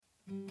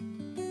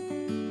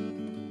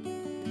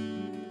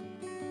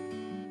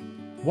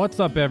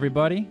What's up,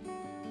 everybody?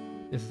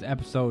 This is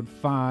episode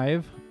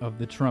 5 of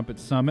the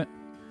Trumpet Summit.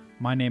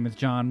 My name is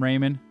John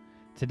Raymond.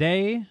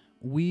 Today,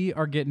 we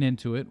are getting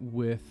into it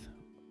with,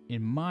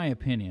 in my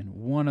opinion,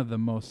 one of the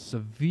most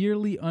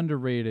severely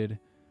underrated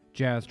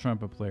jazz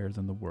trumpet players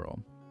in the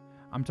world.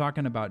 I'm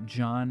talking about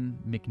John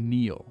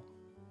McNeil.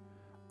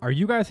 Are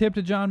you guys hip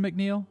to John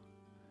McNeil?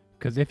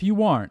 Because if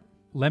you aren't,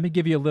 let me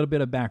give you a little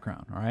bit of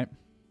background, all right?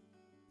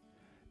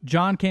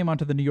 John came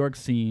onto the New York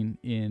scene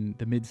in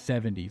the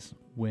mid-'70s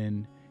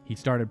when he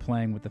started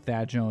playing with the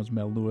Thad Jones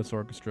Mel Lewis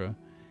Orchestra,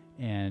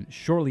 and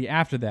shortly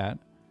after that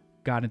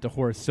got into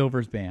Horace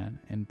Silver's band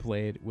and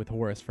played with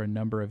Horace for a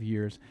number of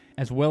years,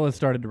 as well as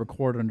started to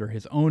record under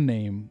his own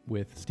name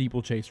with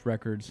Steeplechase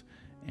Records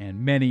and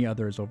many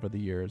others over the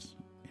years,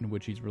 in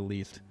which he's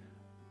released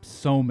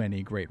so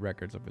many great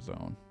records of his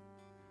own.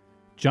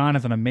 John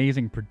is an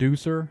amazing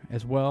producer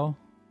as well,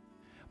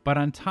 but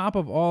on top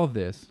of all of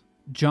this,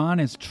 John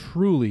is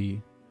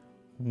truly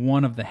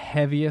one of the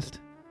heaviest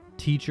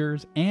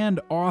teachers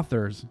and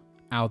authors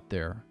out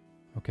there,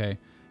 okay?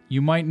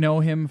 You might know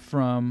him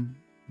from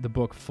the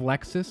book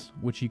Flexus,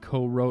 which he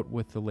co-wrote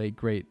with the late,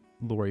 great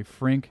Laurie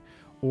Frink,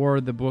 or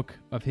the book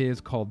of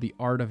his called The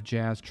Art of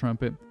Jazz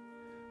Trumpet.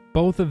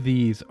 Both of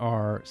these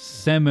are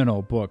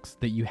seminal books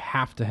that you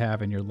have to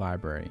have in your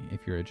library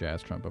if you're a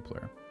jazz trumpet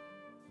player.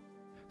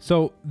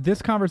 So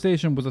this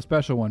conversation was a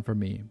special one for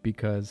me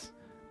because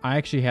I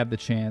actually had the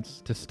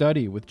chance to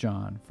study with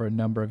John for a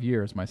number of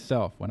years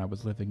myself when I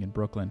was living in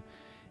Brooklyn.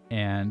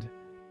 And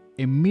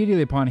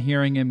immediately upon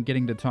hearing him,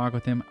 getting to talk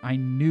with him, I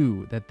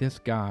knew that this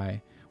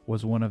guy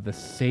was one of the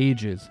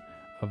sages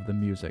of the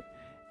music.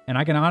 And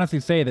I can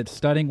honestly say that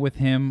studying with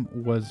him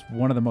was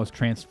one of the most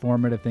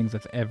transformative things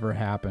that's ever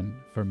happened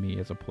for me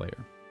as a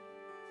player.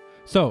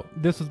 So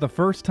this is the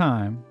first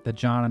time that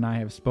John and I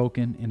have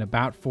spoken in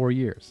about 4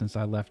 years since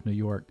I left New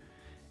York.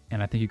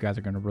 And I think you guys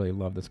are going to really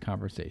love this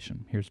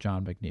conversation. Here's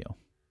John McNeil.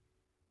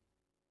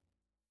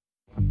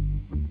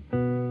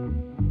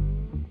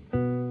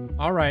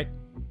 All right,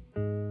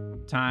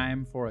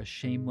 time for a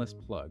shameless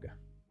plug.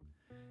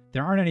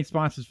 There aren't any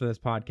sponsors for this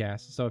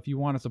podcast, so if you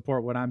want to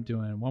support what I'm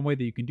doing, one way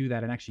that you can do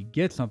that and actually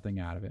get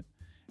something out of it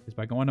is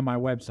by going to my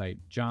website,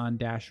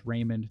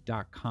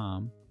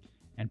 john-raymond.com,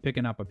 and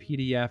picking up a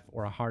PDF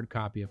or a hard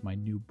copy of my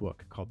new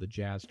book called The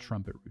Jazz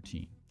Trumpet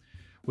Routine,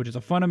 which is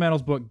a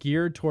fundamentals book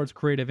geared towards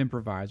creative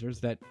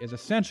improvisers that is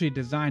essentially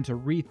designed to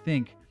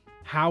rethink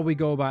how we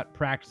go about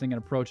practicing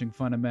and approaching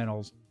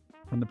fundamentals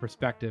from the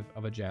perspective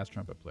of a jazz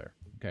trumpet player.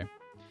 Okay.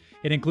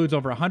 It includes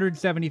over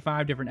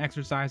 175 different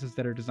exercises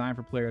that are designed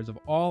for players of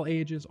all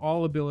ages,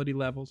 all ability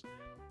levels,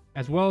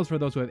 as well as for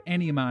those who have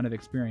any amount of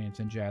experience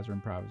in jazz or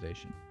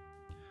improvisation.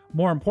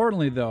 More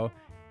importantly, though,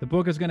 the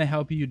book is going to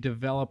help you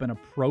develop an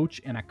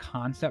approach and a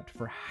concept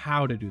for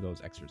how to do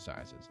those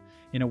exercises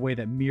in a way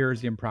that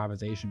mirrors the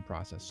improvisation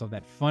process so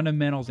that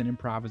fundamentals and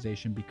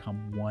improvisation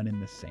become one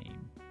and the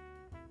same.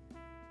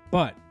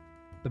 But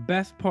the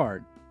best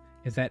part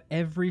is that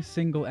every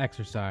single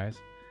exercise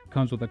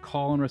comes with a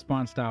call and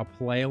response style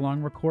play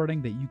along recording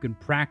that you can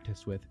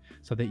practice with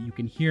so that you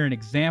can hear an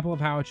example of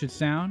how it should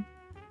sound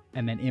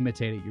and then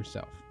imitate it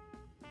yourself.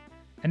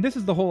 And this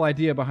is the whole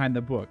idea behind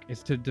the book,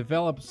 is to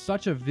develop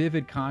such a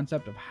vivid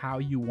concept of how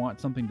you want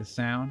something to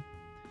sound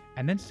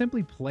and then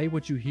simply play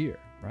what you hear,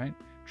 right?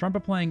 Trumpet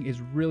playing is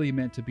really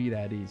meant to be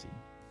that easy.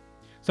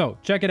 So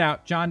check it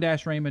out,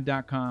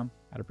 john-raymond.com.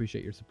 I'd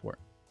appreciate your support.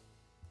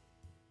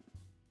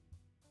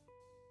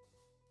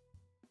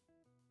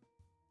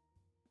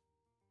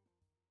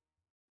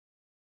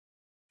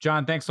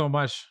 John, thanks so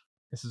much.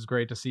 This is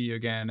great to see you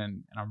again,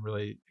 and I'm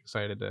really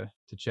excited to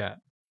chat.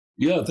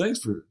 Yeah, thanks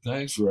for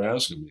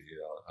asking me.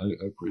 I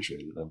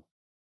appreciate it.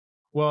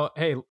 Well,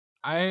 hey,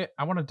 I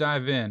want to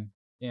dive in,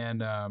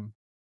 and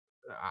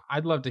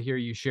I'd love to hear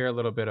you share a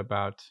little bit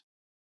about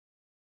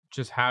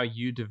just how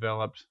you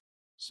developed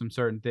some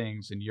certain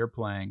things in your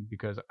playing,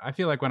 because I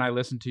feel like when I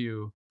listen to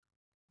you,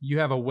 you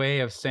have a way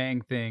of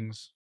saying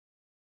things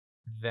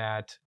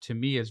that to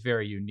me is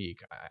very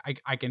unique.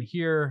 I can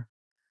hear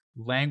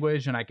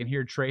language and I can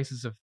hear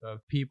traces of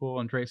people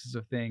and traces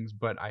of things,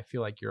 but I feel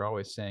like you're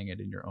always saying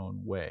it in your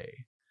own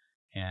way.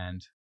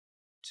 And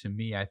to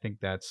me, I think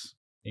that's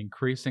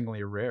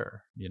increasingly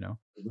rare, you know?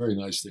 A very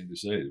nice thing to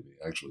say to me,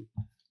 actually.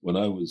 When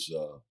I was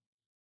a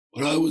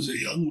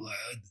young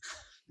lad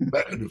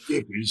back in the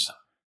 50s,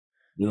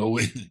 you know,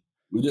 we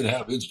didn't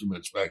have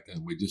instruments back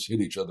then. We just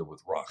hit each other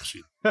with rocks.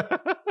 You know?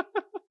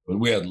 But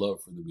we had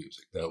love for the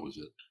music. That was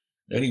it.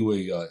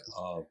 Anyway,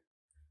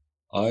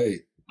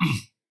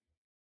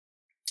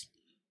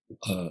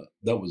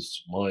 that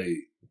was my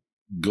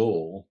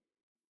goal,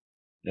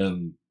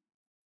 and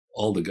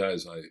all the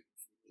guys I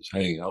was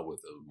hanging out with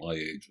at my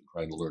age and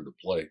trying to learn to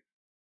play,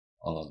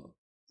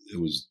 it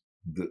was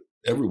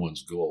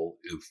everyone's goal.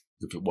 If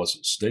it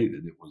wasn't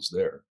stated, it was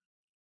there,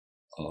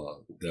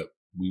 that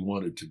we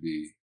wanted to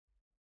be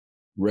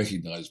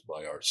recognized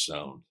by our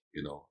sound,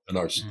 you know, and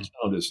our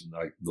sound isn't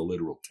like the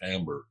literal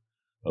timbre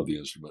of the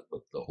instrument,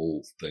 but the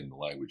whole thing, the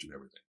language and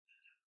everything.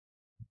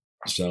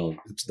 Sound,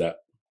 it's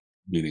that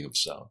meaning of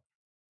sound.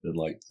 And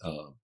like,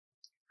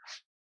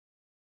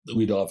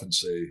 we'd often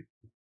say,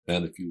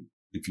 man,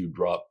 if you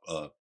drop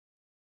a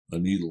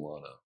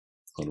needle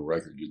on a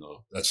record, you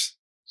know, that's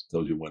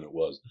tells you when it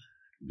was.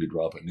 If you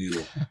drop a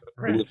needle,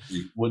 Right.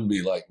 it wouldn't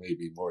be like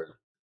maybe more than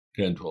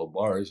 10, 12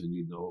 bars, and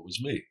you'd know it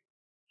was me,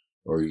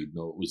 or you'd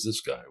know it was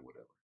this guy or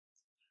whatever.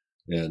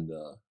 And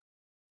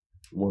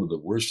one of the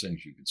worst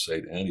things you could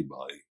say to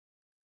anybody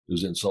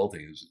who's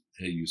insulting is,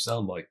 hey, you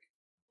sound like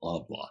blah,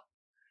 blah.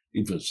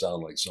 Even if it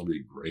sound like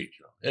somebody great,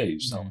 you know, hey, you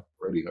sound like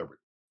Freddie Hubbard.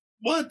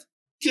 What?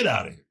 Get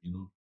out of here, you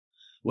know.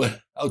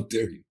 What? How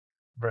dare you?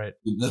 Right.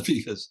 Not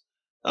because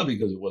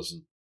it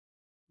wasn't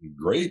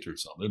great or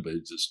something, but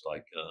it's just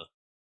like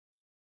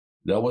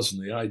that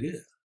wasn't the idea.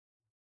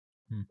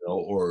 You know,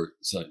 or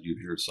you'd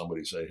hear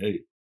somebody say, hey,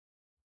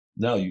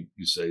 now you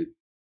say,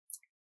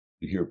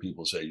 you hear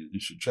people say, you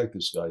should check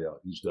this guy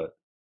out. He's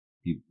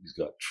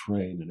got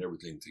train and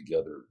everything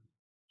together.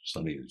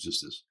 Sonny is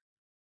just this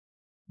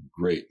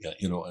great,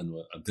 you know, and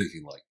I'm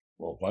thinking like,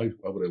 well, why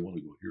would I want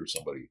to go hear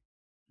somebody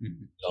who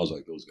sounds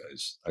like those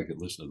guys? I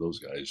could listen to those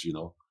guys, you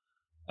know.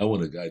 I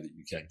want a guy that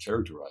you can't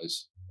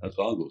characterize. That's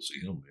why I'll go see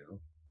him, you know.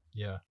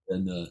 Yeah.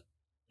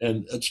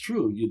 And it's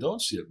true. You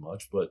don't see it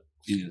much, but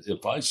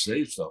if I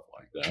say stuff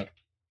like that,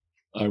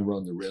 I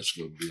run the risk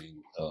of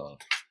being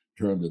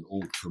turned an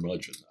old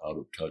curmudgeon out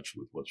of touch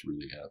with what's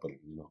really happening,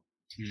 you know.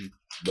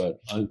 But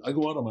I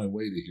go out of my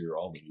way to hear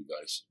all the new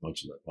guys as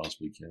much as I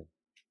possibly can.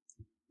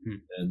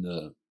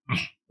 And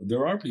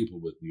there are people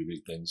with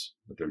unique things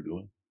that they're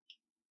doing,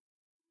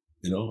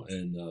 you know,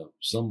 and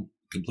some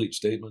complete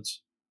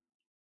statements,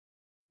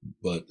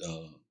 but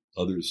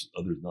others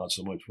not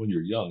so much. When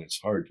you're young, it's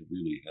hard to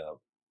really have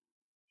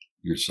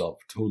yourself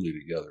totally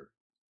together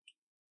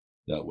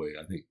that way.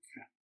 I think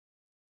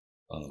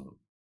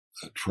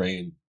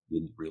Train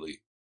didn't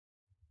really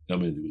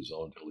come into his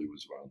own until he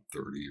was around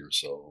 30 or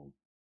so.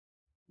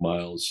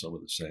 Miles, some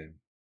of the same.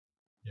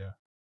 Yeah.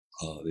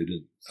 They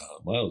didn't.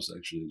 Miles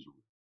actually has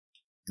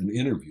an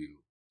interview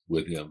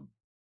with him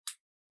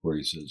where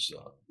he says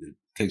it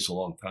takes a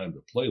long time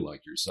to play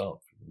like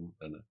yourself, you know?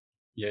 And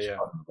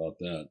talking about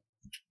that,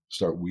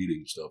 start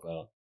weeding stuff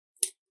out.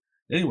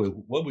 Anyway,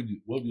 what would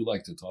you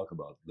like to talk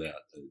about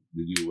that?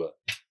 Did you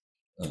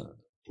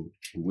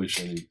wish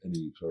any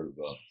sort of?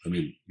 I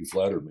mean, you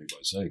flattered me by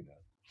saying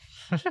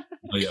that.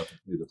 Now you have to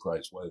pay the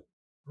price. Why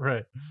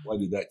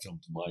did that come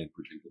to mind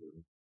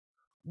particularly?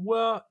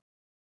 Well,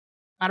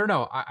 I don't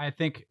know. I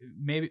think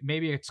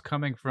maybe it's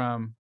coming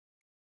from,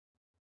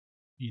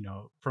 you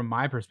know, from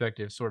my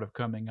perspective, sort of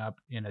coming up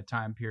in a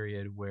time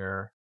period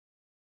where,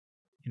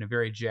 in a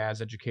very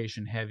jazz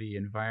education heavy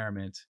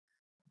environment,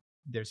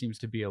 there seems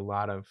to be a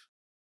lot of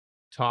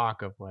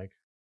talk of like,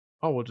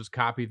 oh, we'll just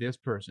copy this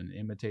person,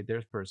 imitate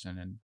this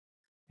person.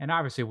 And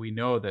obviously we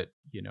know that,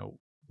 you know,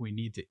 we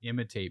need to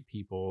imitate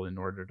people in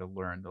order to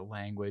learn the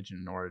language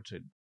and in order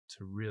to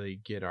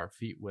really get our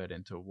feet wet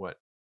into what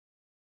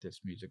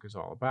this music is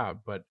all about.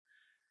 But,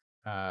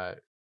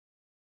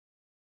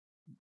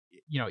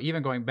 you know,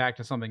 even going back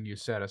to something you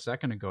said a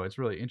second ago, it's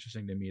really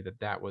interesting to me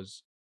that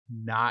was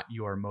not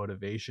your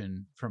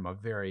motivation from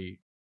very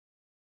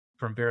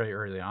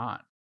early on.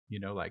 You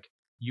know, like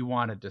you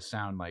wanted to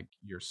sound like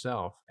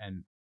yourself.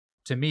 And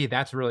to me,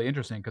 that's really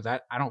interesting because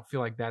I don't feel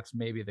like that's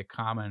maybe the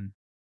common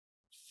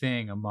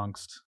thing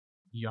amongst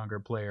younger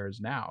players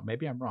now.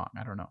 Maybe I'm wrong.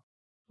 I don't know.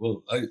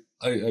 Well,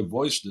 I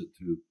voiced it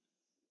to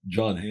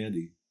John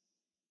Handy,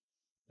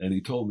 and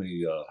he told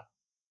me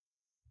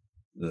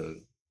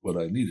what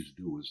I needed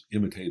to do was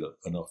imitate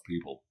enough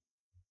people.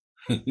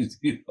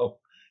 You know,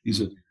 he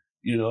said,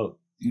 you know,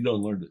 you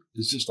don't learn to.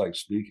 It's just like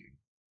speaking,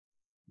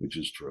 which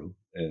is true.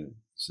 And he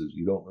says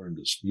you don't learn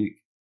to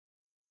speak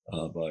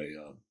by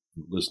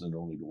listening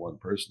only to one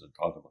person and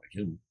talking like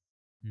him.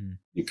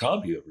 You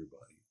copy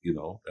everybody. You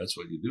know, that's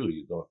what you do.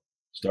 You don't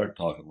start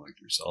talking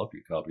like yourself.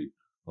 You copy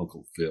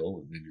Uncle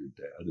Phil, and then your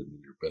dad, and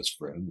then your best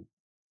friend, and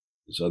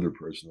this other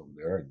person over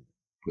there, and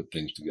put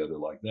things together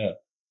like that.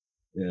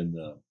 And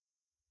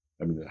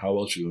I mean, how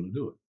else are you going to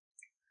do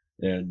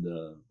it? And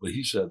but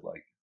he said,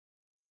 like,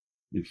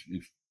 if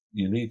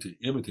you need to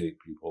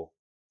imitate people,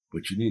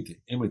 but you need to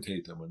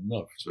imitate them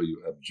enough so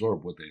you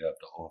absorb what they have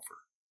to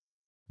offer,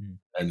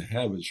 and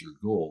have as your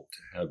goal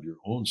to have your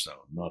own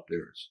sound, not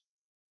theirs.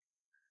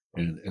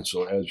 And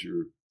so as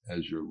you're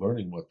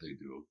learning what they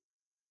do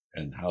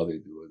and how they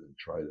do it, and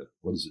try to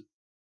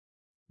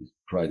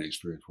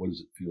experience what does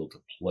it feel to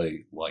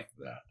play like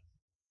that,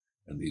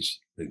 and these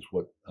things,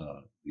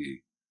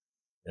 you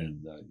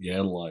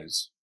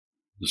analyze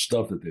the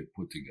stuff that they've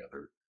put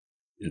together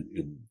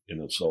in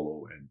a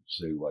solo and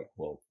say, like,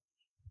 well,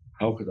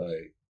 how could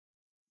I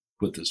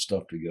put this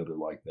stuff together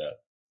like that,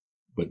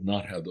 but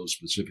not have those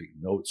specific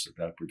notes at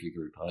that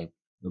particular time?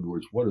 In other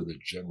words, what are the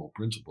general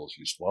principles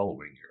he's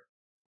following here?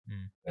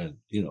 And,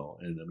 you know,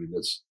 and I mean,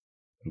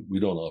 we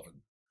don't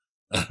often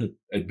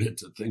admit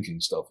to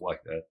thinking stuff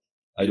like that.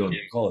 I don't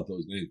call it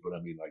those names, but I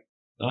mean, like,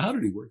 now how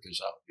did he work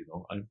this out? You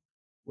know,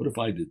 what if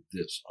I did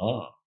this?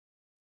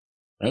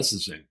 That's the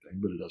same thing,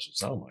 but it doesn't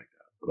sound like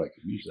that, but I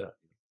could use that.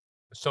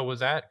 So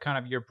was that kind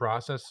of your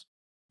process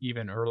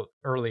even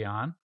early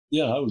on?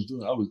 Yeah, I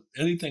was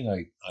anything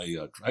I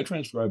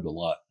transcribed a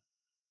lot,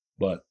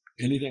 but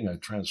anything I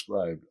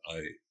transcribed,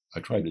 I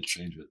tried to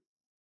change it.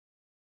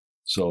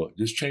 So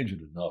just change it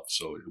enough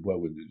so it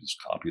wasn't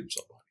just copying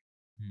somebody.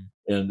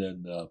 And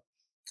then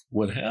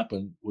what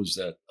happened was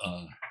that,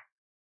 I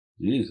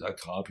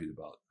copied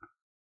about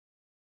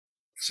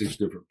 6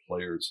 different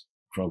players,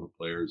 trumpet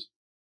players,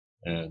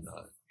 and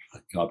I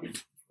copied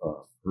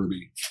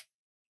Herbie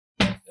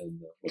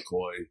and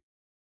McCoy,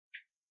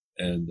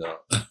 and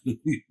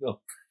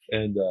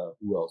and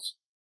who else?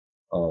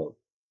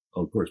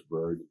 Of course,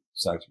 Bird,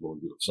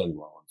 saxophone, Sonny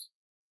Rollins,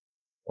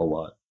 a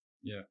lot.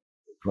 Yeah,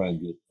 try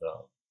and get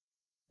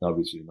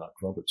obviously not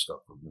trumpet stuff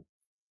from him.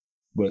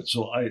 But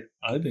so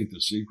I think the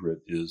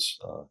secret is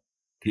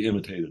to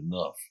imitate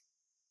enough,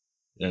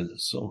 and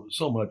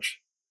so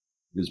much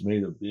is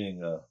made of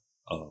being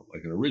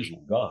like an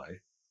original guy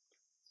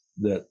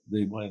that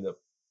they wind up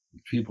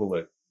people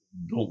that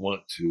don't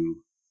want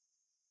to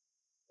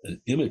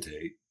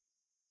imitate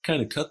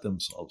kind of cut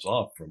themselves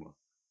off from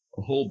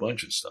a whole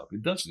bunch of stuff.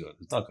 It's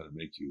not going to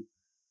make you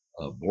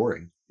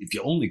boring. If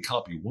you only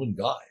copy one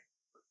guy,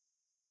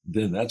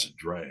 then that's a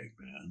drag,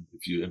 man.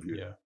 If you're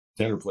a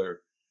tenor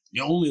player,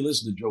 you only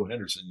listen to Joe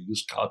Henderson, you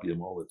just copy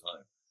him all the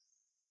time.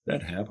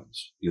 That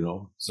happens,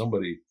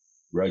 Somebody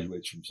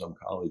graduates from some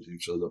college and he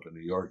shows up in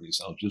New York and he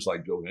sounds just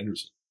like Joe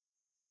Henderson.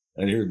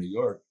 And here in New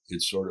York,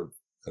 it's sort of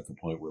at the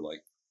point where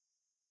like,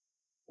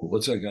 well,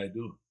 what's that guy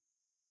doing?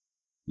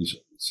 He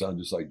sounds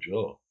just like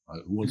Joe.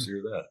 Who wants to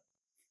hear that?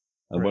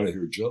 I want to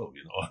hear Joe,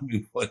 I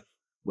mean,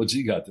 what's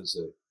he got to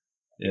say?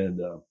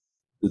 And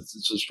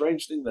it's a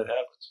strange thing that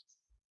happens.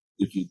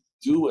 If you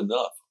do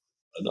enough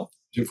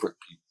different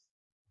people,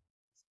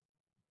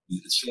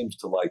 it seems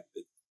to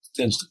it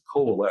tends to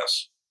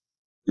coalesce.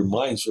 Your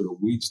mind sort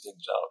of weeds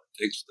things out.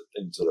 It takes the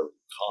things that are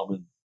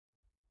common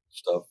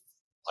stuff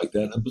like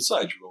that. And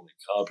besides, you're only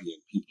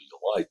copying people you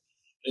like,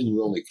 and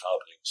you're only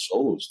copying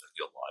solos that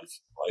you like,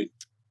 right?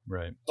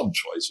 Right. Some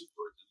choices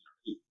were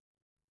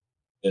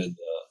in there. And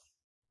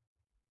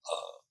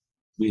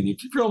I mean,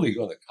 if you're only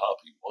going to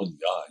copy one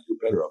guy, you're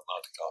better off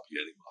not to copy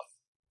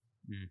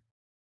anybody.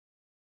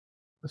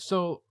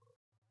 So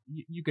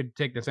you could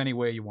take this any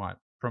way you want,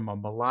 from a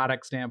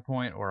melodic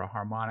standpoint or a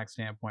harmonic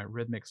standpoint,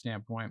 rhythmic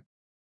standpoint,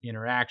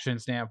 interaction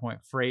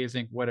standpoint,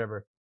 phrasing,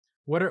 whatever.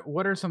 What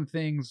are some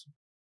things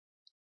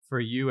for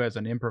you as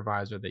an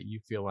improviser that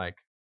you feel like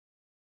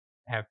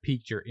have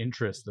piqued your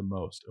interest the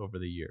most over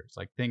the years?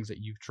 Like things that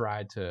you've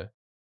tried to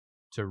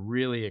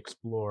really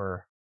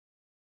explore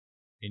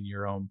in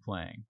your own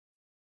playing?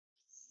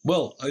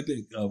 Well, I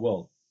think, 2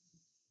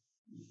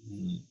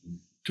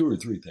 or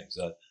 3 things.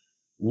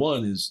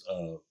 One is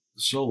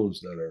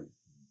solos that are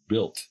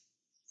built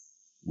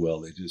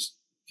well. They just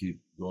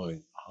keep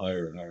going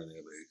higher and higher.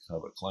 They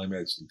have a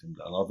climax and come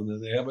down off, and then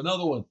they have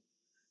another one.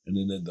 And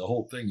then the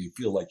whole thing, you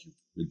feel like you've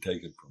been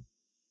taken from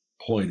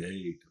point A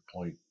to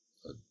point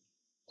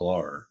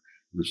R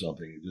or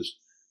something. You just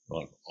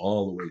gone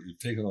all the way. You've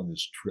taken on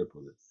this trip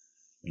with it.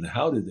 And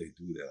how did they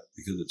do that?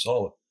 Because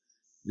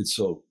it's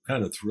so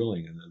kind of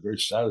thrilling and very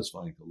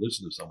satisfying to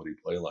listen to somebody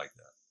play like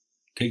that.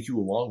 Take you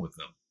along with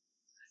them.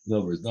 In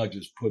other words, not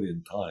just put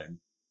in time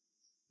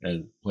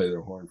and play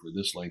their horn for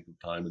this length of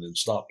time and then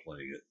stop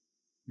playing it,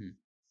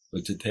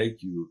 but to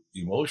take you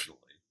emotionally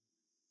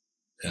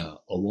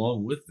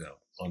along with them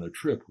on a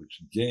trip,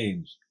 which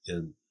gains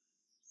in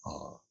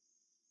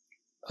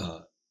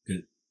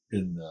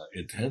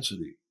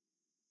intensity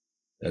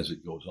as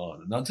it goes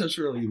on, and not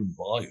necessarily even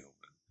volume,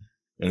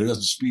 and it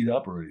doesn't speed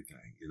up or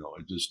anything.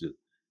 It just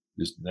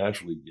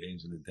naturally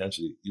gains in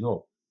intensity.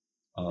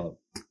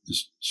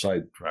 Just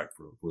sidetrack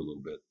for a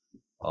little bit.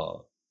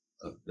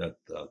 That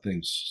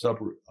things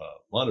separate.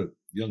 A lot of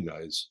young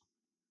guys,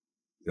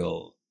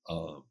 they'll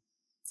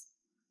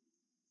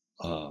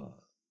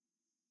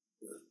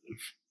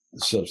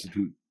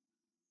substitute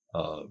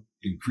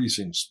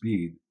increasing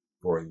speed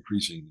for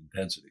increasing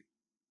intensity.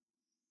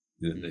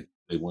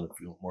 They want to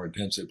feel more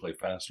intense. They play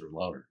faster and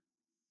louder.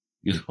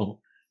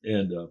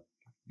 And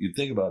you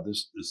think about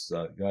this. This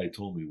guy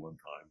told me one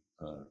time,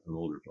 an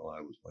older fellow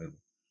I was playing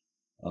with,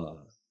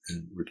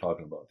 and we're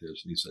talking about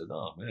this, and he said,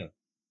 "Oh man,"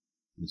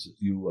 he said,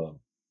 "You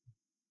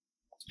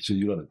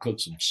you're going to cook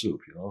some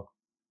soup,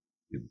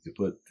 You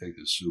take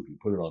this soup, you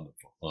put it on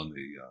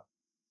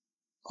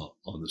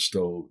the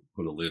stove,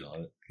 put a lid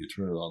on it, you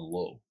turn it on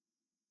low,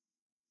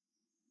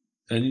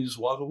 and you just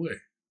walk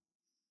away.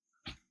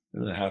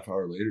 And then a half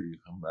hour later, you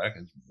come back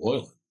and it's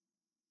boiling,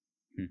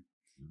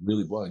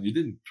 really boiling. You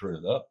didn't turn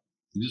it up;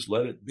 you just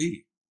let it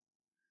be.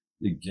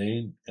 It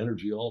gained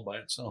energy all by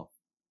itself,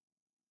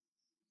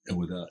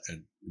 and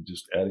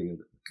just adding it at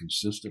a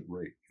consistent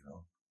rate,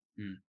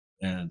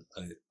 And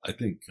I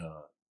think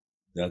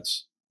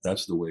that's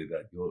the way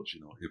that goes.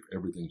 If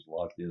everything's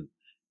locked in,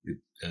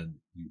 and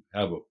you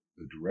have a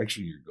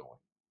direction you're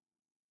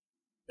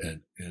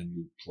going, and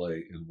you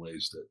play in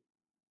ways that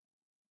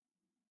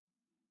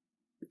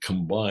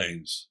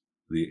combines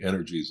the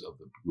energies of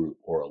the group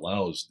or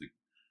allows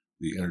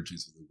the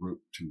energies of the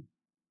group to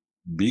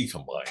be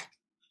combined.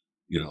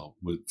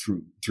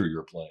 through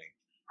your playing.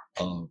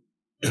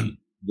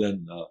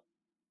 Then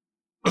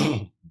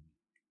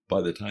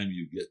by the time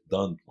you get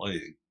done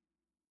playing,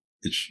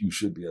 you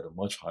should be at a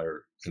much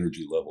higher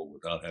energy level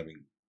without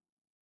having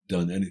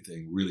done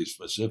anything really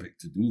specific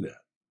to do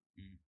that.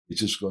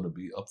 It's just going to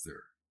be up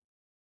there.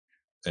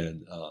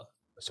 And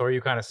so are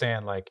you kind of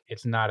saying like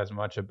it's not as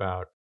much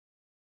about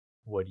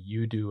what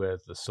you do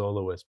as the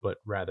soloist, but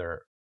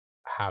rather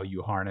how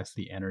you harness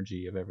the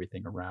energy of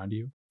everything around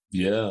you?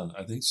 Yeah,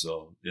 I think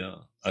so. Yeah,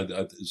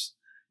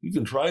 you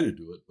can try to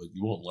do it, but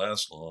you won't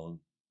last long.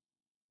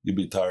 You'll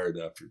be tired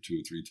after 2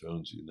 or 3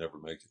 tones. You never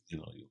make it.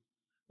 You'll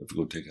have to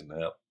go take a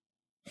nap.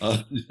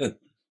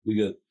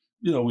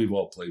 We've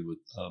all played with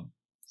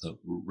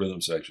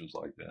rhythm sections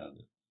like that.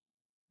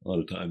 A lot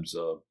of times,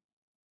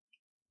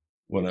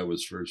 when I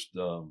was first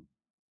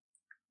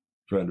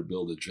trying to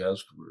build a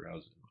jazz career,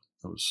 I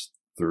was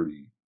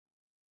 30.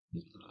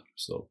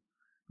 So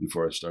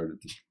before I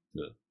started to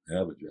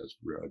have a jazz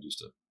career, I was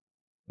just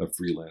a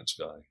freelance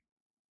guy.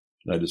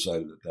 And I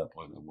decided at that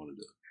point I wanted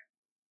to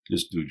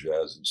just do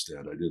jazz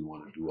instead. I didn't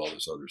want to do all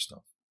this other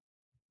stuff.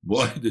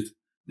 Boy, did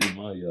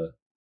my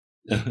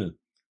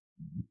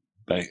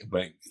bank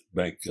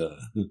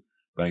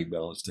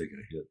balance take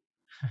a hit.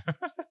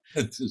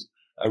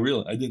 I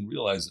didn't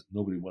realize that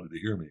nobody wanted to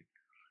hear me,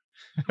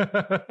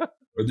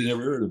 or they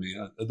never heard of me.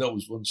 That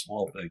was one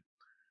small thing.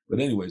 But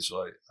anyway,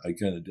 so I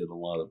kind of did a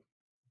lot of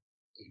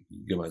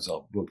get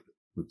myself booked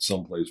with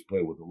someplace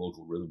play with a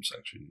local rhythm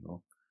section,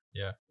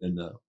 Yeah. And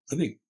I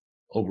think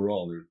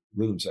overall, their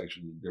rhythm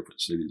sections in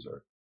different cities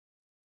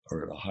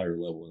are at a higher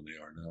level than they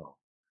are now.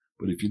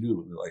 But if you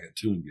do like a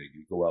tune gig,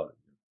 you go out and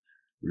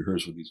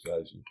rehearse with these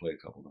guys and play a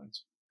couple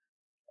nights.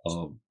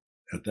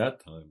 At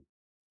that time,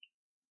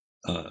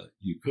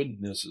 you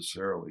couldn't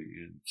necessarily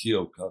in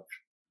Keokuk,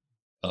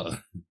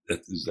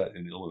 is that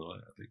in Illinois?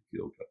 I think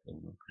Keokuk,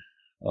 Illinois,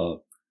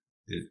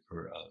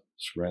 or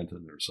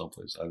Scranton or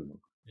someplace, I don't know.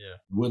 Yeah.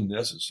 You wouldn't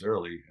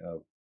necessarily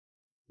have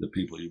the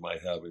people you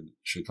might have in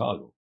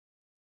Chicago,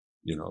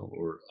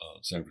 or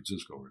San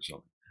Francisco or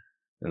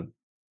something.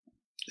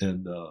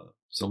 And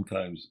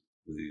sometimes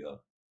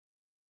the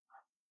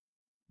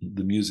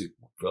music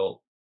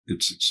felt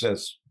its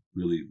success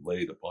really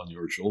laid upon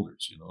your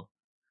shoulders,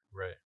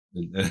 Right.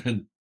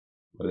 And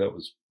but that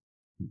was,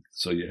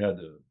 so you had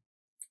to,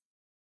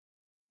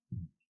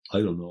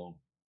 I don't know,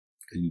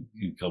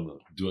 you come to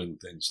doing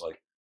things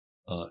like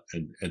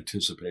and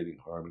anticipating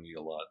harmony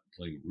a lot,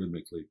 playing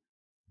rhythmically,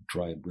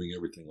 try and bring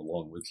everything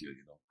along with you,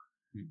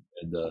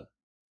 and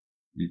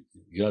you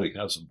got to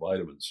have some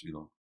vitamins,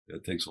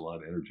 It takes a lot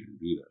of energy to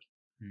do that.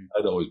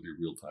 I'd always be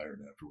real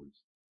tired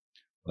afterwards.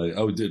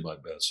 I did my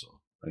best,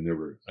 so I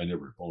never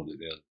phoned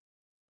it in.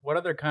 What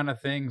other kind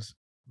of things,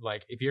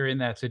 like if you're in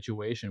that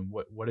situation,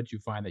 what did you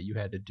find that you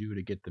had to do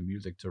to get the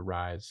music to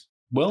rise?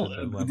 Well,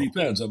 it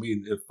depends. I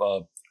mean, if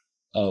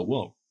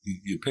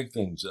you pick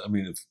things. I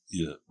mean, if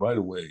you right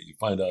away you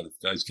find out if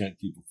guys can't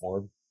keep a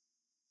form,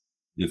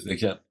 if they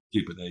can't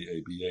keep an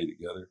AABA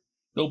together,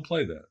 don't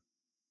play that.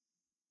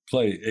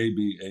 Play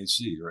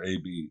ABAC or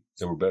AB,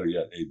 or better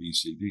yet,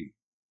 ABCD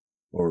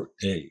or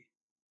A.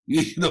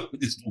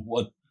 Just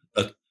one,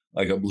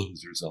 like a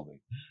blues or something.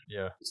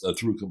 Yeah, it's a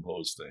through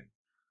composed thing,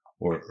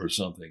 or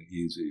something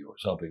easy, or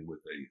something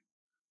with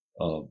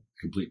a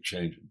complete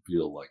change in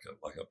feel, like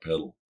a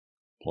pedal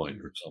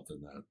point or something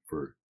that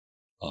for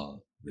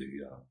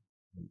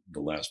the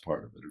last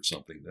part of it or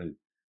something.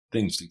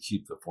 Things to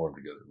keep the form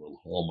together,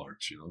 little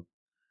hallmarks,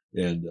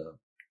 and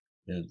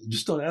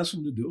just don't ask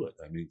them to do it.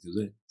 I mean, because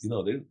they're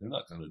not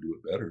going to do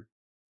it better.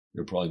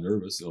 They're probably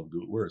nervous. They'll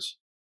do it worse.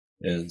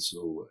 And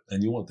so,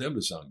 and you want them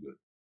to sound good.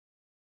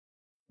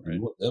 Right?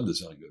 You want them to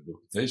sound good.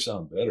 If they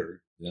sound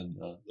better, then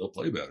they'll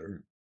play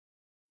better.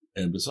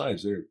 And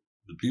besides, the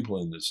people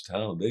in this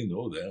town, they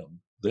know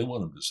them. They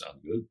want them to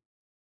sound good.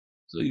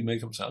 So you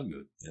make them sound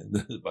good, and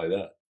by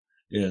that.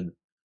 And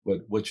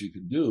what you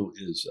can do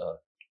is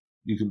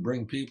you can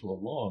bring people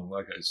along,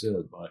 like I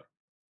said, by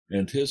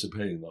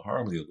anticipating the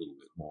harmony a little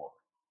bit more.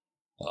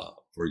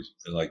 For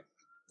like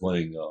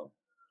playing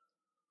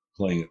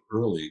it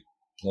early,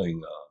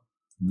 playing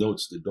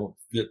notes that don't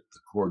fit the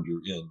chord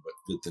you're in, but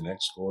fit the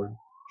next chord.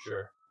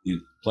 Sure.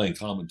 Playing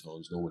common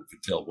tones, no one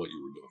could tell what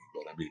you were doing.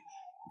 But I mean,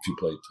 if you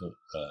play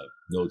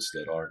notes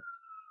that are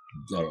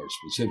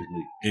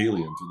specifically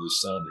alien to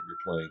this sound that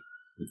you're playing,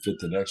 that fit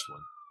the next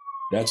one,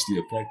 that's the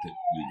effect that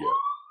you get.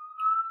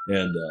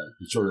 And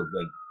you're sort of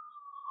then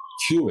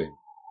cueing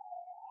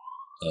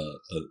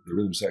the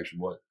rhythm section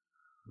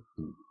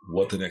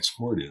what the next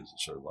chord is.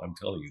 Sort of, I'm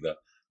telling you that,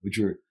 but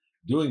you're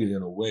doing it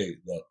in a way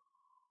that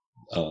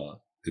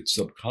it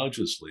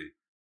subconsciously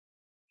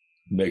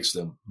makes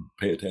them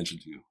pay attention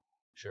to you.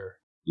 Sure.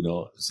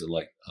 So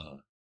like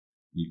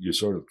you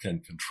sort of can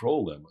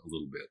control them a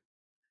little bit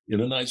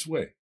in a nice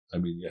way. I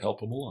mean, you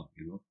help them along.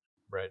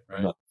 Right.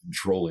 I'm not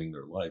controlling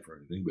their life or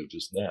anything, but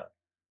just that,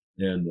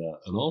 and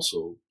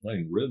also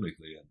playing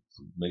rhythmically and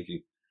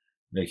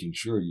making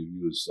sure you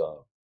use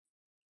a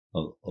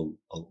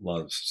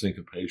lot of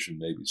syncopation,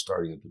 maybe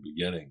starting at the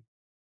beginning,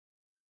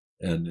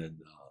 and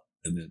then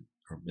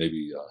or maybe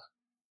you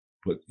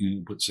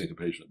can put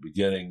syncopation at the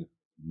beginning,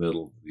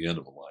 middle, the end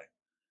of a line.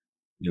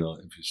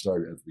 If you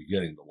start at the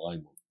beginning, the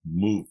line will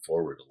move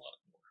forward a lot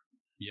more.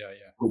 Yeah.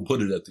 We'll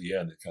put it at the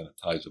end. It kind of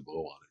ties a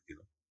bow on it,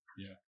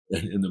 Yeah.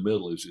 And in the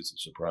middle is just a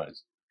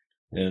surprise.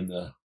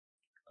 And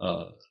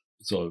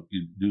so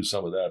you do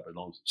some of that, but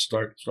don't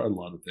start a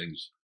lot of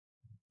things.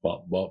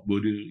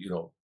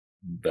 Voodoo,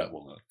 that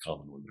will not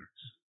come in there.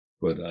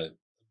 But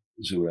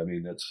see what I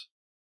mean? That's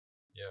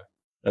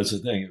the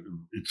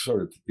thing.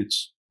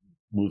 It's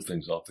move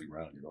things off the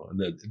ground, and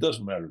then it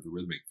doesn't matter the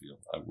rhythmic feel.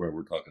 Where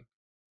we're talking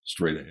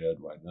straight ahead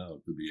right now,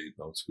 it could be 8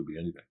 notes, it could be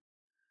anything.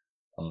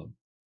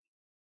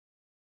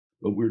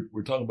 But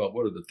we're talking about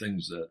what are the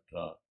things that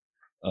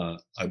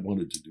I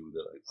wanted to do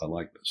that I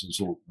like this. And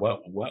so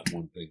what one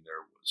thing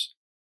there was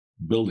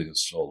building a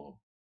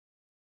solo.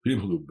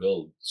 People who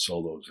build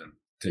solos and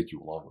take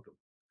you along with them.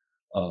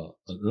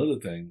 Another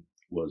thing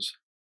was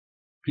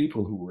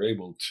people who were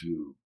able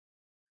to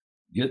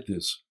get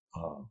this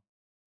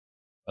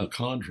a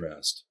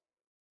contrast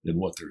in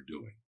what they're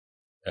doing,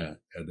 and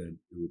then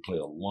they would play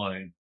a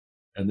line,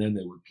 and then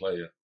they would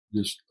play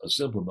just a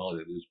simple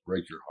melody that just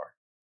break your heart.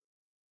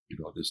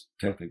 This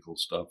technical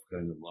stuff,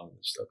 kind of a lot of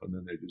this stuff, and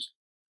then they just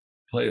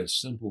play a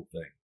simple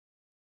thing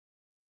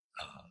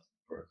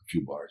for a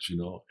few bars,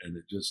 and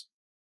it just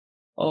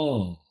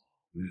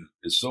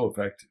it's so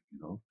effective,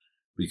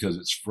 because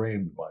it's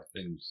framed by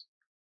things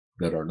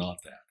that are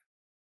not that.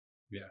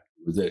 Yeah.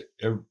 That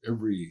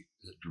every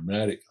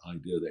dramatic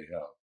idea they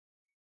have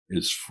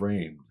is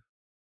framed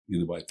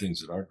either by things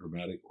that aren't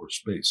dramatic or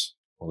space,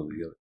 one or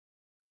the other.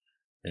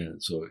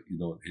 And so you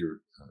don't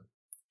hear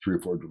 3 or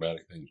 4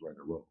 dramatic things right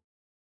in a row.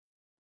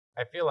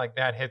 I feel like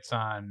that hits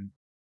on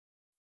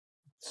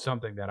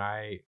something that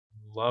I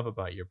love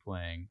about your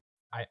playing.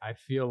 I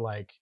feel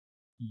like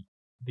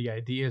the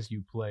ideas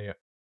you play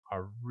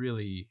are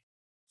really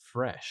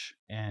fresh,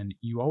 and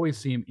you always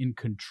seem in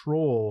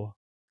control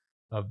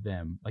of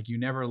them. Like you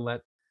never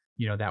let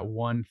that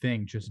one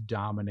thing just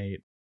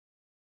dominate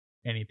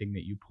anything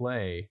that you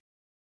play,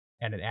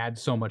 and it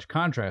adds so much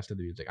contrast to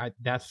the music.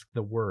 That's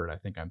the word I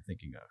think I'm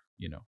thinking of.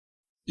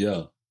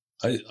 Yeah,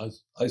 I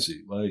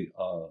see.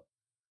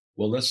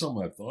 Well, that's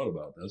something I've thought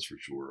about. That's for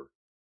sure.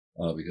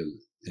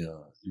 Because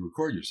you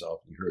record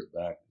yourself and you hear it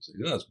back and say,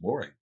 that's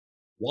boring.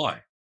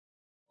 Why?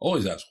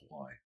 Always ask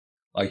why.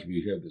 Like if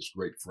you have this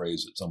great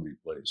phrase that somebody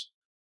plays,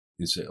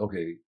 you say,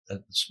 okay,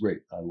 that's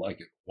great. I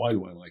like it. Why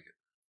do I like it?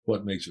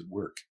 What makes it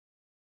work?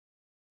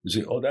 You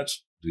say,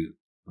 that's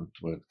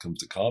when it comes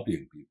to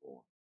copying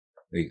people.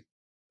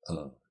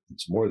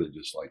 It's more than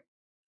just like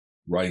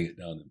writing it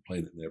down and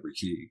playing it in every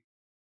key.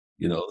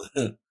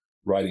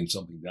 Writing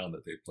something down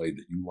that they played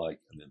that you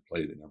like and then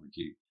play it in every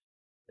key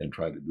and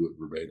try to do it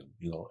verbatim,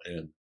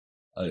 and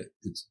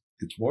it's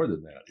more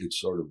than that. It's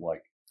sort of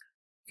like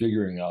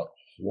figuring out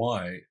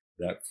why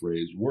that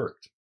phrase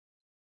worked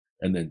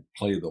and then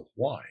play the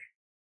why.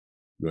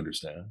 You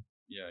understand?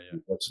 Yeah.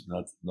 That's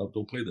not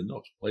don't play the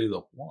notes, play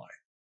the why,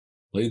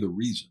 play the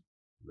reason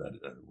that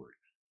it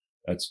worked.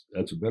 That's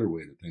a better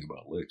way to think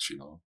about licks,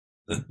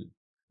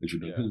 It's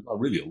not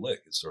really a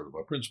lick, it's sort of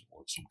a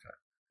principle of some kind.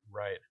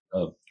 Right.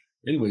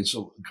 Anyway,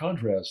 so in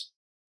contrast,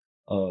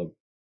 I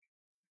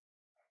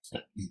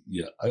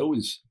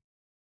always,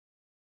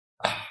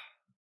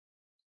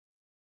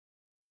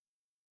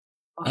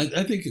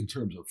 I think in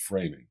terms of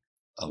framing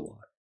a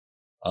lot.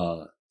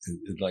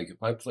 Like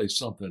if I play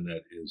something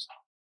that is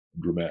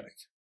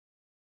dramatic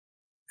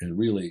and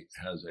really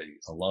has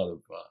a lot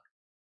of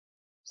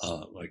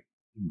like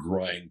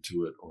grind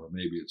to it, or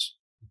maybe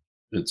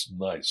it's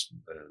nice,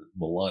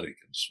 melodic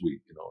and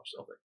sweet, or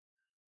something.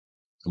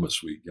 I'm a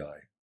sweet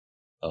guy.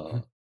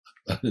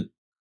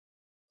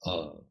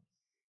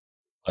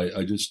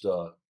 I just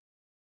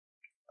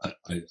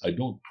I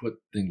don't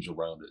put things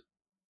around it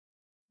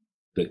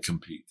that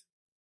compete.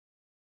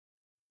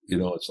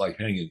 It's like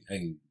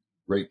hanging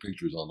great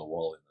pictures on the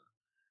wall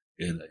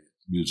in a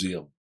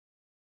museum.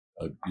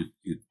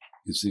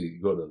 You see,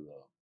 you go to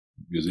the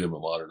Museum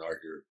of Modern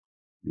Art here,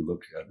 you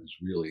look at it's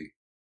really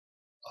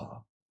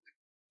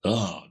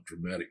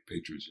dramatic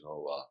pictures,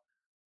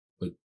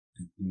 but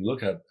you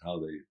look at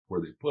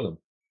where they put them,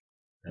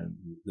 and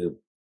they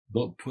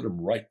don't put them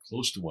right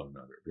close to one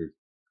another.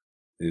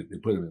 They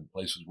put them in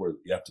places where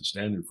you have to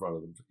stand in front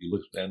of them.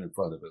 You stand in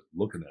front of it,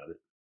 looking at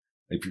it.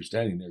 If you're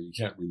standing there, you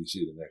can't really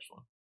see the next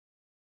one.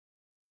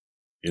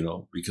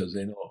 Because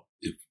they know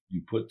if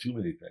you put too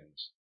many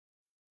things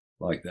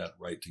like that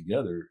right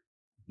together,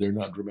 they're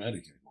not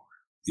dramatic anymore.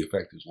 The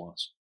effect is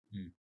lost.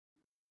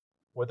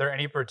 Were there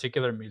any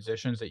particular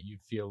musicians that you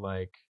feel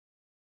like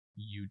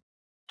you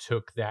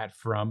took that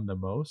from the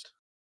most?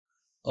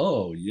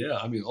 Oh yeah,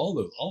 I mean all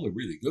the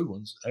really good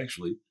ones.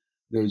 Actually,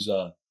 there's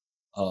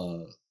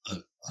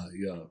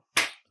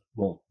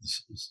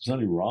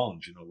Sonny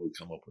Rollins, would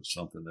come up with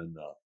something, and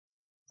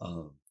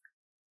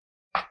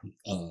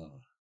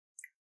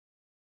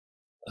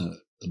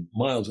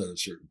Miles at a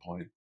certain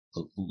point.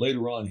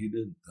 Later on, he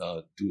didn't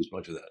do as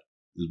much of that.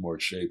 There's more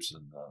shapes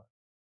and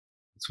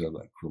it's kind of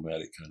like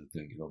chromatic kind of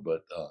thing,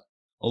 But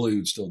although he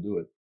would still do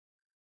it,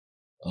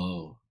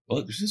 Oh, well,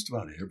 it's just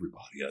about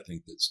everybody. I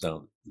think that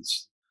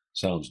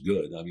sounds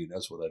good. I mean,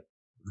 that's what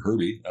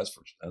Herbie. That's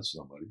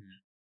somebody,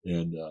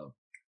 and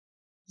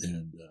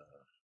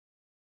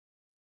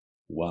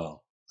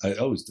wow. I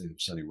always think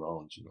of Sonny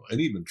Rollins, and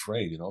even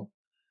Train.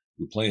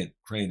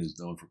 Train is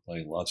known for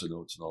playing lots of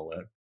notes and all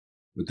that,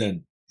 but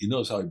then he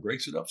knows how he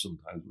breaks it up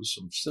sometimes with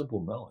some simple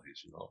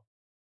melodies.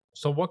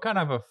 So what kind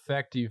of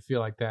effect do you feel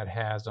like that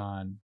has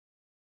on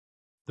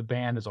the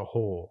band as a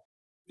whole?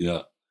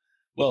 Yeah.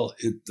 Well,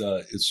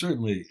 it's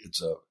certainly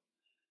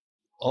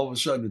all of a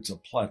sudden it's a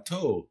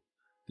plateau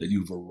that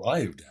you've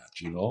arrived at,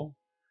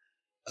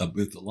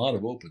 with a lot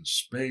of open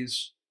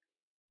space.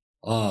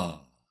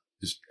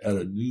 Just at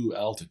a new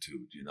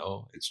altitude,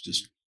 it's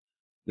just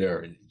there,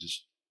 and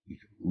you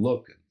can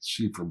look and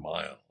see for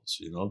miles,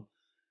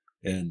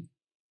 and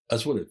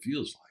that's what it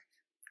feels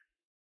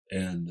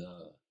like. And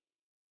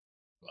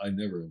I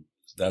never am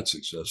that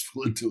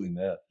successful in doing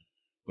that,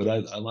 but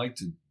I like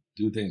to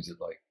do things that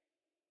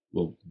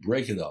will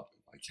break it up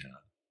if I can.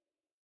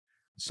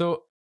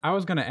 So I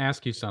was going to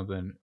ask you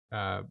something.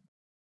 I've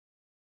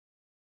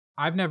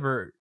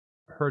never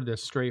heard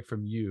this straight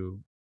from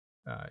you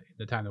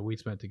the time that we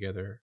spent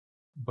together,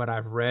 but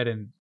I've read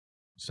in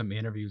some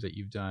interviews that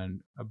you've done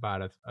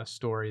about a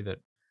story that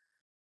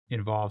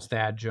involves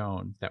Thad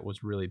Jones that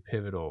was really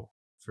pivotal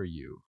for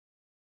you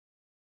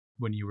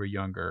when you were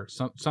younger.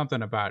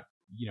 Something about,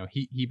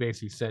 he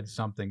basically said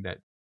something that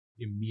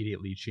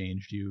immediately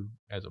changed you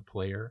as a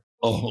player.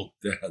 Oh,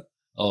 Dad.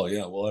 Oh,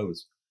 yeah. Well,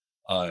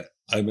 I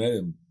met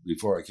him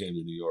before I came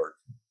to New York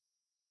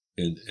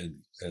in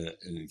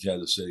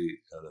Kansas City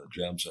at a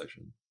jam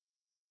session.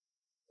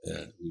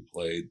 And we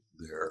played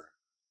there.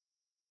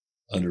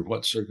 Under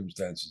what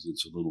circumstances,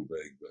 it's a little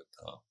vague, but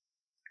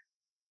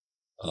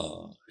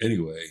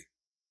anyway,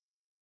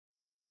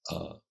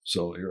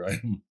 so here I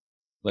am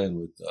playing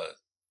with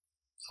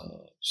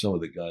some of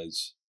the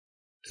guys,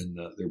 and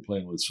they're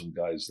playing with some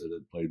guys that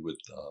had played with,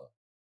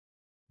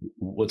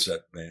 what's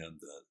that band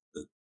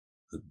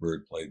that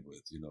Bird played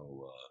with,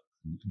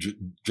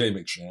 Jay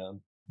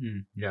McShann.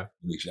 Yeah.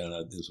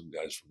 McShann, there's some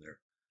guys from there.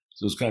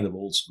 So it was kind of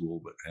old school,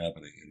 but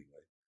happening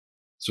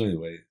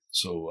anyway.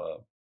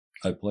 So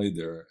I played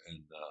there,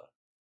 and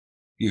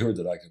he heard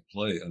that I could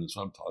play, and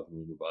so I'm talking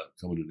to him about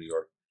coming to New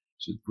York.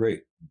 He said,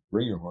 "Great,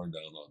 bring your horn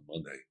down on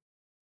Monday,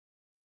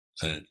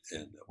 and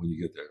when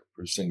you get there,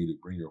 first thing you do,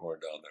 bring your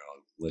horn down there.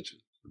 I'll let you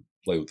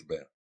play with the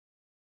band."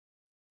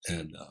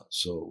 And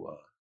so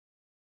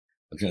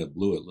I kind of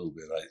blew it a little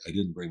bit. I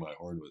didn't bring my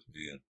horn with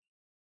me,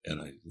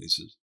 and he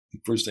says,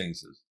 the first thing he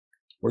says,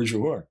 "Where's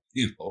your horn?"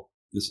 Well,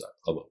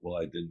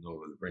 I didn't know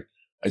whether to bring it.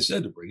 I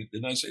said to bring it.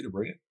 Didn't I say to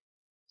bring it?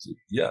 He said,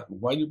 "Yeah, well,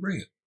 why'd you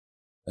bring it?"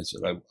 I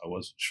said, I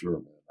wasn't sure,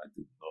 man. I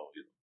didn't know,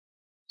 I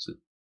said,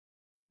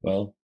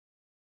 "Well,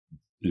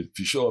 if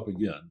you show up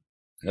again,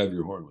 have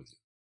your horn with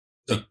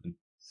you."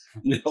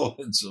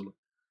 And so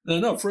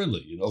they're not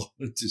friendly,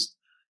 it's just,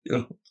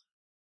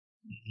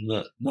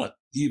 not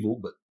evil,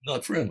 but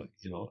not friendly,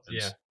 And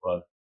yeah.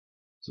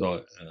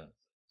 So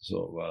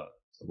I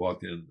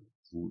walked in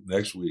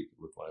next week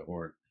with my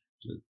horn,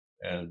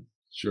 and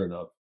sure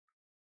enough,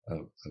 I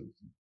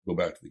go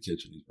back to the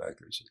kitchen. He's back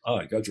there. He says,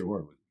 "I got your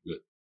horn with you.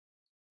 Good."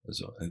 And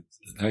so, and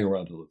hang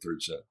around till the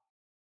third set.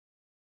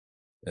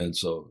 And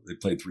so they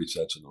played 3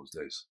 sets in those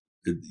days.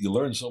 You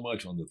learn so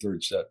much on the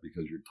third set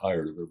because you're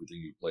tired of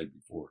everything you played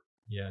before.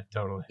 Yeah,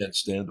 totally. Can't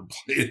stand to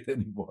play it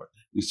anymore.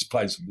 You just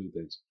find some new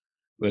things.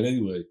 But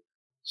anyway,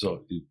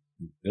 so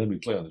then we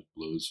play on this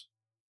blues.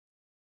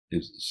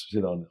 He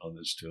sit on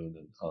this tune,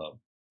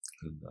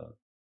 and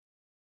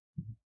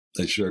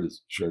they shared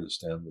a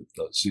stand with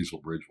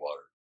Cecil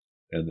Bridgewater,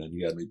 and then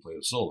he had me play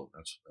a solo. That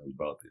was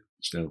about the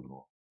extent of it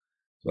all.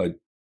 So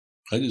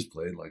I just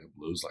played like a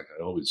blues, like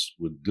I always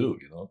would do,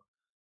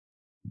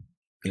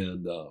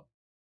 And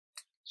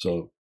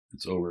so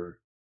it's over.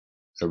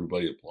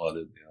 Everybody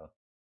applauded.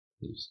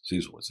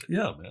 Cecil would say,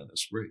 "Yeah, man,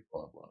 that's great."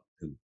 Blah blah.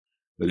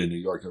 But in New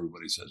York,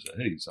 everybody says,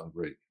 "Hey, you sound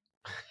great."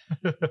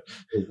 Hey,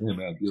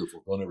 man,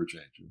 beautiful. Don't ever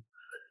change.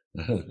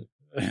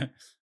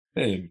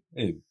 Hey,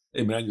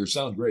 man, your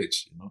sound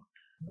greats.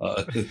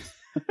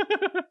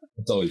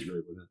 It's always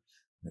great.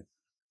 But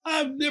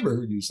I've never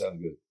heard you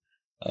sound good.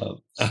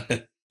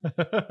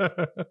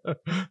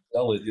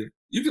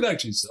 You can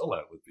actually sell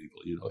that with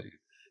people,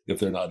 if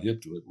they're not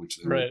hip to it, which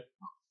they right.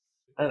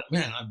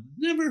 Man, I've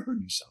never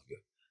heard you sound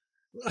good.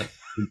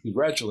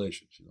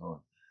 Congratulations,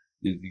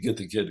 You get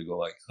the kid to go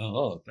like,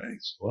 "Oh,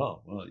 thanks.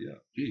 Wow, well, yeah,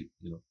 gee,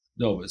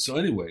 No, but so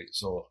anyway,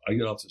 so I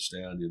get off the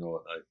stand, and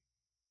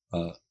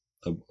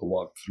I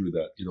walk through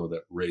that,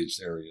 that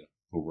raised area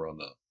over on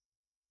the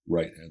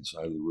right-hand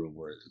side of the room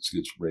where it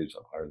gets raised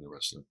up higher than the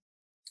rest of it.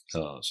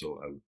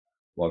 So I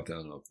walked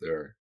down up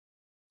there,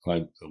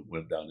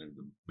 went down into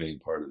the main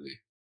part of the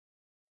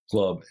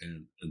club,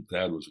 and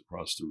Thad was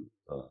across the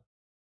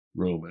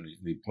room, and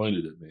he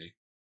pointed at me,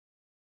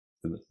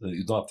 and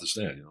he's off the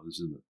stand,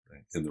 he's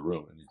in the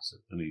room, and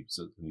he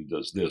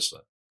does this.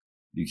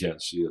 You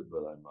can't see it,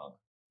 but I'm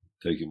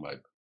taking my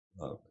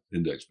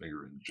index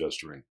finger and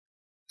gesturing,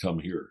 "Come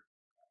here."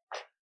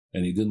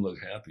 and he didn't look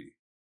happy.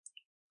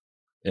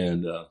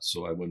 And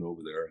so I went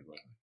over there and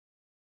went,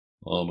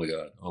 oh my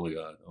God, I'm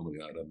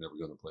never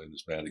going to play in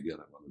this band again.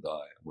 I'm going to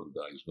die.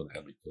 He's going to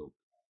have me killed.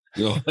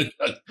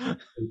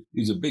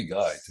 He's a big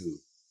guy too.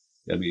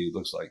 I mean, he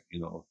looks like, he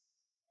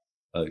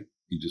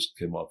just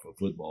came off a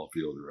football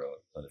field or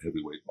a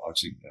heavyweight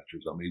boxing match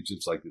or something. He's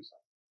just like this.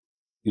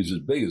 He's as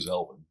big as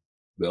Elvin.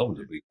 Elvin's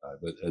a big guy,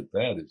 but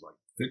Thad is like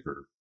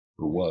thicker,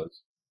 or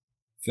was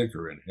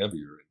thicker and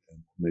heavier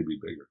and maybe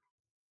bigger.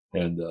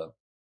 And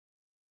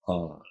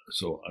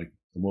so I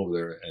come over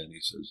there and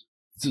he says,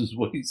 this is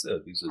what he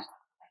said. He says,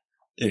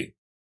 hey,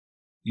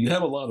 you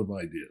have a lot of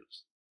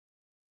ideas,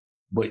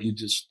 but you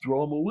just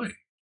throw them away.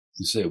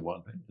 You say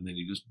one thing and then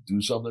you just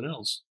do something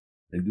else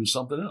and do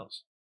something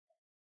else.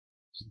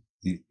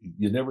 You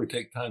never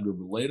take time to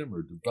relate them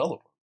or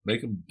develop them,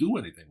 make them do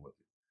anything with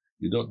you.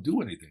 You don't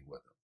do anything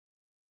with them.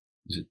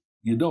 He said,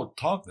 you don't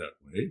talk that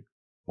way.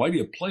 Why do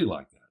you play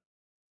like that?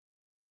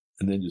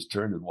 And then just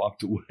turned and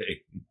walked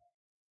away.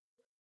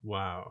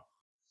 Wow.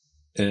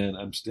 And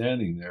I'm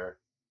standing there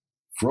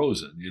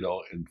frozen,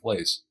 in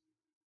place.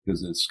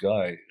 Because this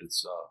guy,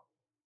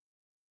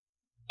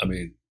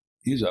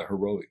 he's a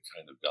heroic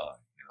kind of guy,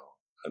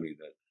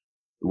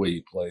 the way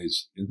he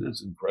plays,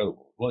 it's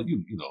incredible. Well,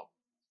 you know.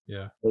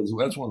 Yeah.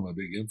 That's one of my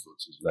big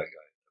influences, that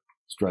guy.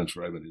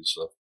 Transcribing his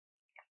stuff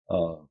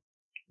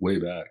way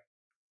back.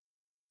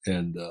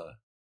 And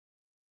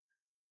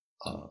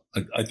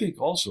I think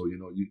also,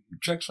 you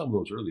check some of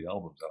those early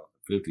albums out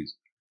in the 50s,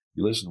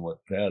 you listen to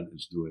what Thad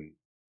is doing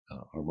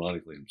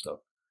harmonically and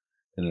stuff,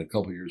 and then a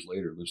couple of years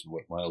later, listen to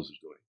what Miles is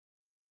doing.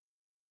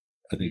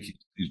 I think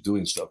he's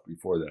doing stuff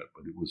before that,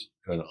 but it was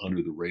kind of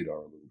under the radar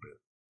a little bit.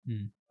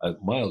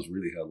 Miles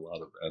really had a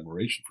lot of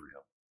admiration for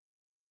him.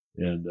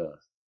 And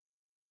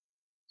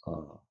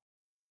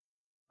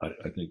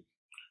I think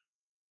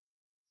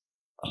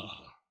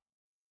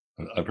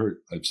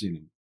I've seen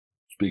him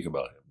speak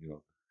about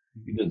him.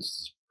 He didn't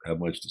have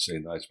much to say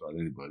nice about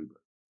anybody,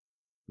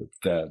 but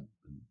Thad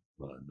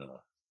and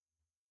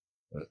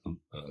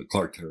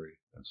Clark Terry,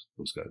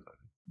 those guys, I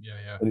think.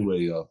 Yeah.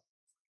 Anyway,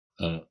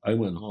 I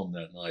went home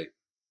that night,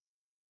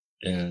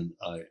 and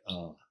I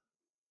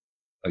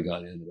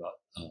got in about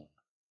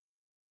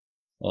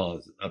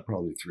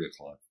probably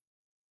 3:00.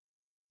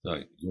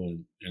 I go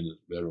in the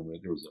bedroom,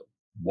 and there was a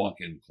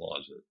walk-in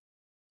closet,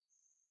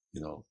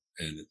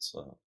 and it's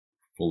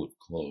full of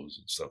clothes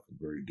and stuff, and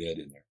very dead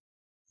in there.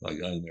 So I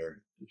got in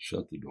there,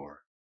 shut the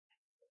door,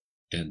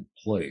 and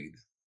played.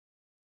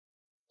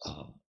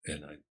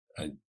 And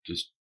I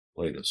just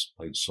played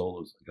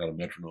solos. I got a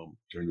metronome,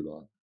 turned it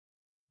on.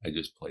 I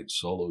just played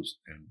solos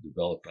and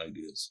developed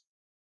ideas.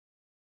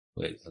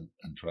 Played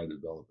and tried to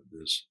develop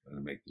this and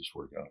to make this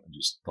work out. I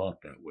just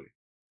thought that way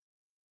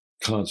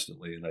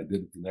constantly. And I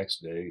did it the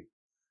next day,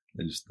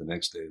 and just the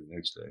next day.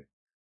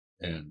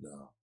 And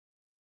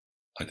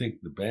I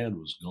think the band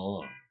was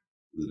gone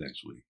the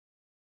next week.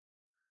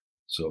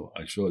 So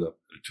I showed up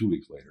 2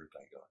 weeks later,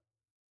 thank God.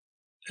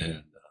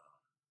 And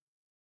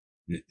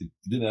it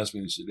didn't ask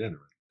me to sit in or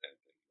anything.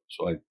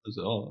 So I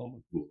said,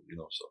 oh, cool,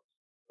 So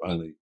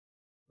finally,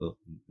 the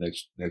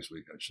next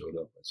week I showed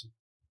up. I said,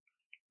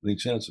 any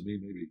chance of me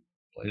maybe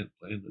playing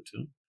the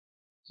tune?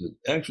 I said,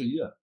 actually,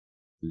 yeah.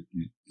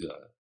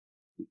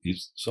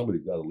 Somebody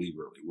got to leave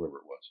early, whoever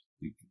it was.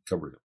 He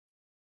covered him.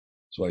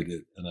 So I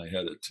did, and I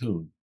had a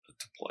tune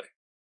to play.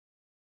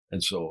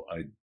 And so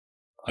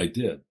I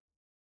did,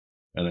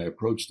 and I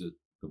approached it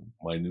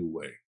my new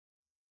way.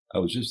 I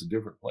was just a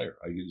different player.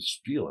 I could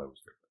just feel I was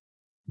different.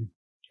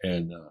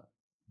 And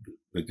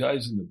the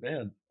guys in the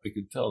band, I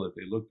could tell that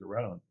they looked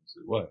around and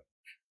said, what?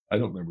 I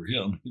don't remember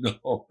him,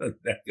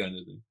 that kind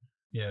of thing.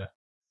 Yeah.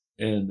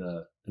 And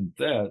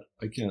that,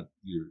 I can't,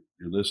 your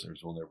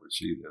listeners will never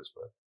see this,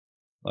 but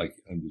like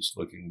I'm just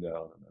looking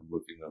down and I'm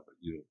looking up at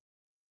you.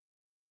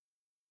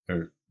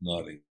 They're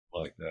nodding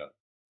like that.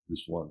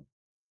 Just one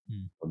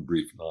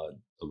brief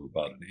nod of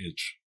about an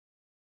inch.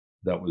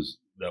 That was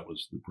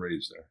the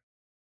praise there.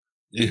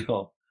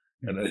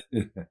 And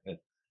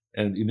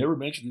and he never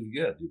mentioned it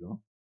again,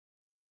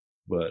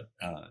 But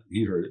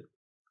he heard it,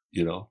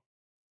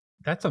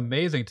 That's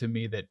amazing to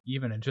me that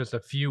even in just a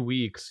few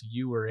weeks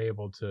you were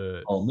able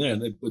to. Oh man,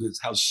 but it's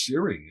how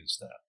searing is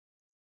that?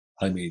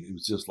 I mean, it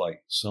was just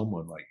like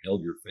someone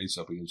held your face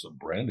up against a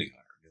branding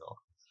iron,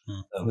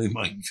 I mean,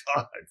 my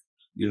God,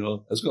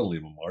 that's going to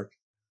leave a mark,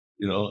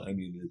 I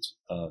mean, it's,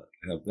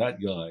 have that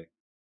guy,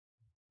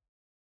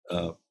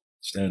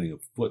 standing a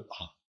foot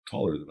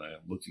taller than I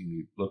am,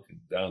 looking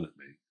down at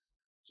me.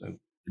 So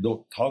you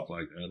don't talk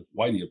like that.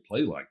 Why do you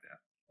play like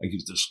that? Like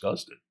he's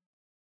disgusted.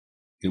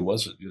 It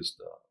wasn't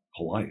just,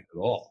 polite at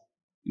all.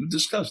 He was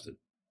disgusted,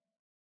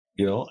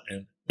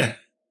 and,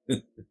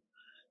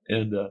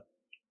 and,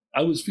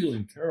 I was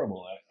feeling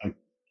terrible.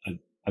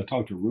 I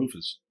talked to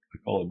Rufus. I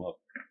called him up.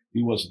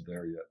 He wasn't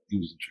there yet. He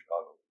was in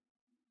Chicago.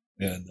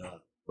 And,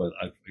 but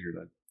I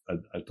figured I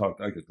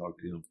could talk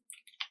to him.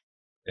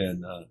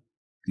 And,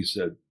 he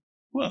said,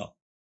 well,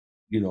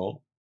 you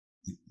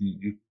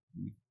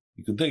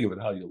can think of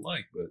it how you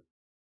like, but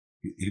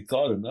he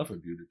thought enough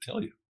of you to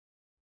tell you.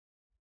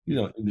 You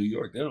know, in New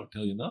York, they don't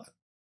tell you nothing.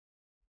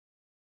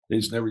 They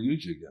just never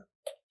use you again.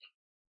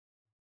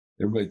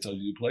 Everybody tells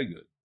you play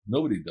good.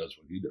 Nobody does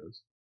what he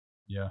does.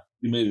 Yeah.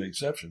 He made an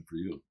exception for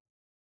you.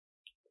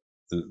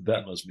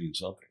 That must mean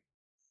something.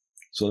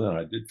 So then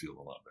I did feel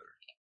a lot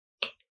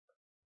better.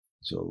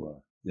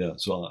 So,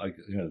 so I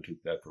kind of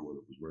took that for what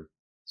it was worth.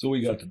 So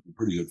we got to be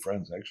pretty good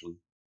friends, actually.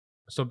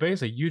 So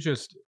basically, you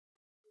just,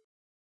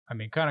 I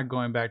mean, kind of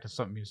going back to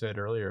something you said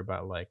earlier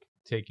about like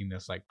taking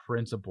this like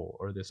principle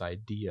or this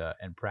idea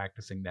and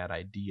practicing that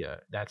idea.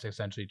 That's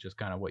essentially just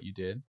kind of what you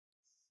did.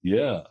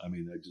 Yeah. I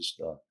mean, I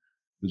just,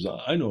 because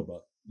I know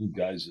about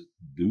guys that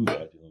do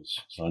that, you know,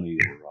 Sonny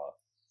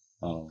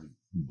or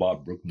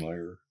Bob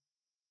Brookmeyer,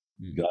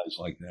 guys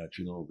like that,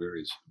 you know,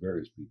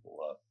 various people.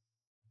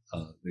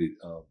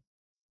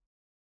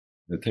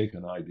 They take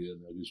an idea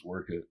and they just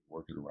work it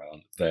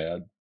around.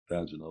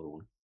 Thad's another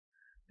one,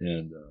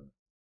 and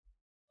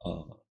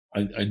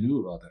I knew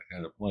about that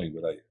kind of playing,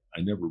 but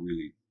I never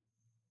really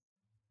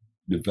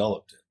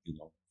developed it, you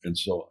know, and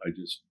so I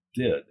just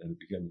did, and it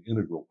became an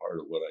integral part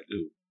of what I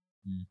do.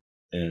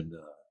 And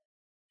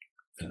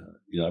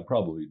you know, I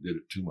probably did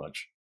it too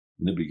much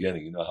in the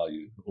beginning. You know how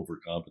you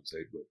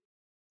overcompensate, but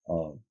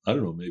I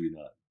don't know, maybe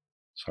not.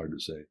 It's hard to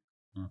say.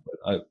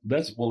 But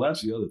that's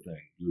the other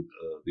thing.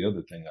 The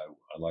other thing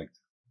I liked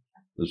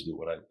listening to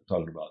what I'm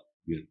talking about.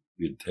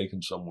 Being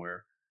taken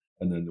somewhere,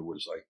 and then there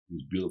was like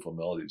these beautiful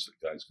melodies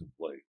that guys can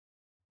play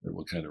that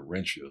will kind of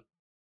wrench you.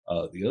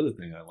 The other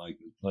thing I like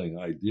is playing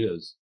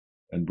ideas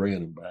and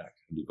bringing them back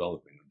and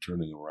developing and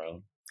turning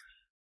around.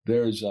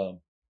 There's a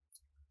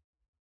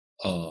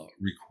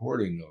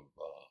recording of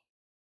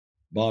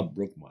Bob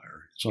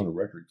Brookmeyer. It's on a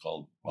record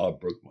called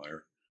Bob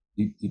Brookmeyer.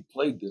 He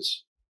played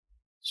this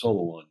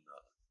solo on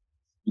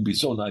It'd Be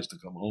So Nice to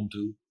Come Home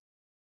To.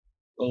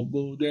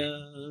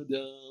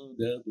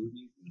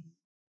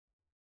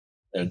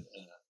 And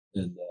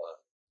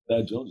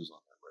Thad Jones is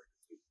on that record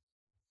too.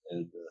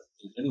 And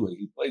anyway,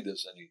 he played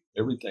this, and he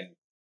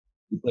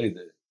played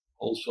the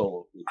whole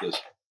solo with this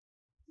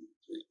 2,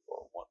 3,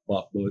 4, 1,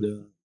 bop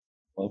Buddha,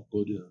 bop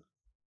Buddha,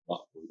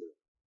 bop Buddha,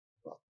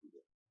 bop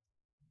Buddha.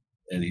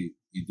 And he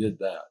did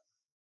that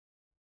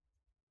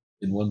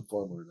in one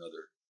form or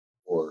another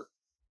for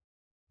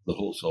the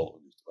whole solo,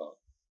 just about,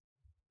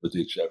 with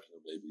the exception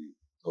of maybe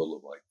a total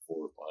of like 4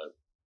 or 5,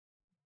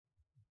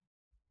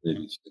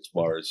 maybe 6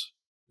 bars,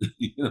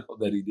 you know,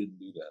 that he didn't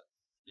do that.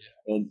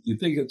 Yeah. And you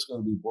think it's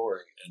going to be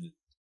boring, and it's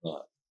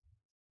not.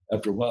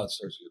 After a while, it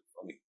starts to get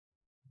funny.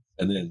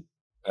 And then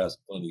past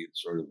funny,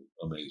 it's sort of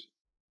amazing.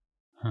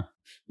 Huh.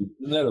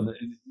 Isn't that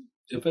amazing?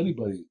 If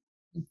anybody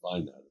can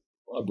find that,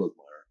 Bob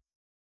Brookmeyer,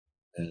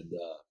 and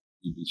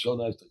It'd Be So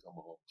Nice to Come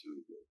Home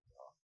To.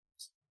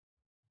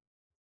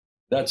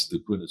 That's the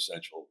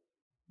quintessential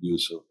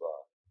use of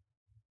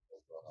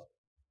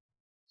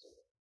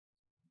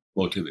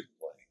motivic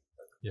playing.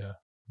 Yeah.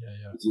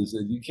 It's just,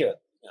 you can't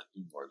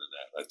do more than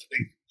that. I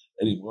think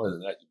any more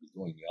than that, you'd be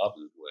going the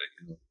opposite way.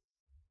 You know,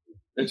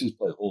 they just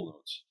play whole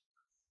notes.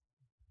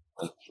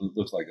 It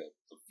looks like a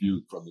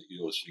fugue from the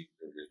EOC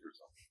period or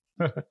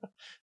something.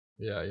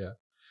 Yeah.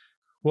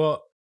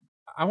 Well,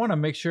 I want to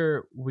make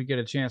sure we get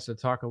a chance to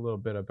talk a little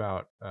bit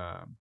about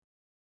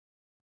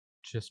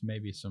just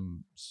maybe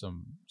some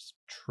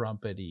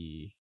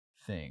trumpety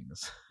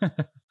things,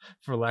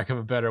 for lack of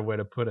a better way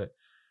to put it.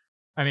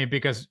 I mean,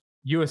 because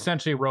you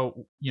essentially wrote,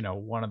 you know,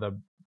 one of the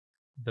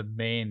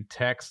main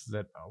texts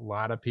that a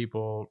lot of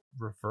people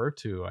refer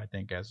to, I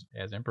think, as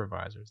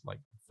improvisers, like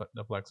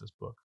the Plexus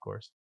book, of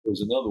course. There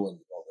was another one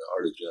called The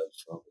Art of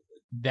Jazz Trumpet.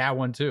 That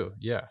one too,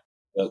 yeah.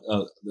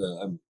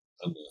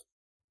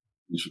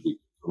 You should be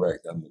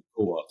correct. I'm the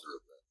co-author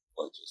of that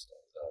Plexus.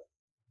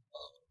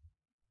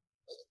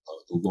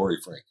 Lori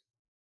Frank,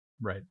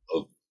 right,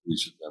 of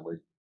recent memory.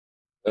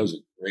 That was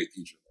a great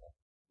teacher.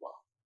 Wow.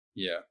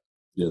 Yeah,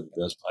 the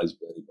best eyes of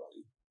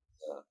anybody.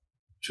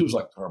 She was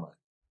like Carmine.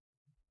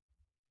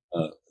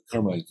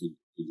 Carmine could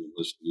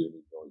listen to you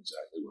and know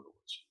exactly what it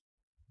was.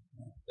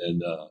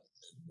 And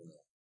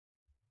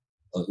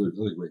another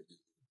great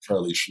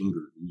Charlie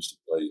Schluter, who used to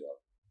play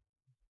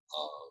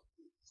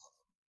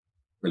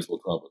principal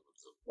trumpet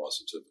with the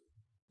Boston Symphony.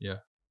 Yeah,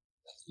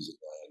 he's a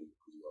guy I knew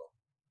pretty well.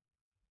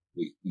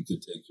 We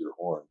could take your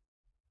horn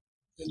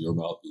and your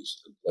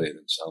mouthpiece and play it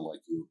and sound like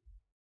you.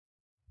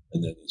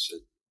 And then he said,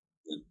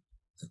 and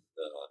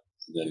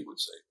then he would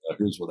say, now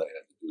here's what I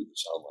had to do to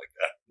sound like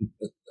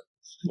that.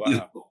 Wow.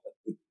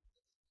 You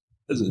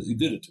know, he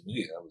did it to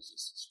me. I was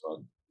just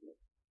stunned.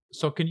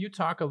 So can you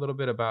talk a little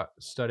bit about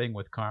studying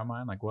with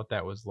Carmine, like what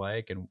that was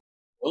like? And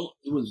well,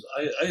 it was,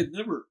 I had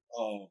never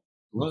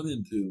run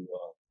into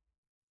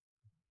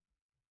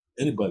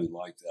anybody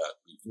like that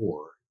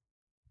before.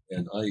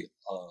 And I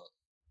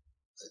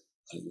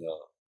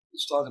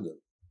was talking to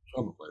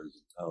trumpet players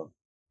in town.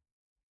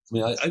 I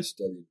mean, I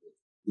studied with,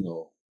 you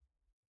know,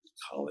 in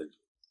college,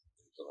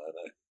 and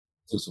I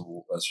took some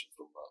lessons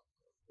from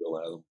Bill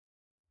Adam.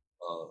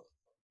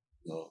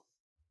 You know,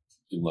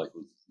 seemed like it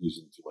was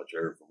using too much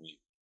air for me.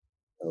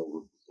 I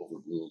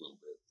overblew a little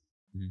bit.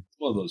 Mm-hmm.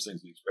 One of those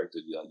things we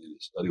expected, you to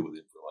study with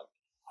him for like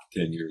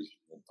 10 years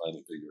and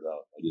finally figured it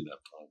out. I didn't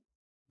have time.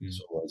 Mm.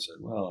 So I said,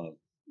 well,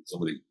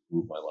 somebody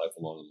move my life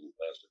along a little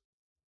faster.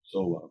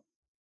 So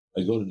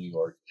I go to New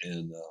York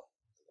and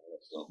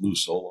Lou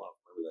Soloff,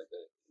 remember that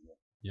guy?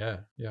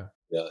 Yeah, yeah.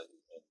 Yeah.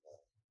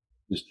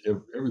 Just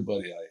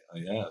everybody I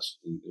asked,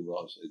 they would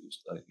always say,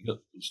 you got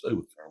to stay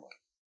with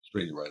Carmine,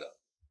 straighten you right out.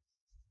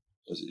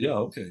 So I said, yeah,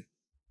 okay,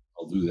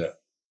 I'll do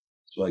that.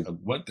 So I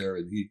went there,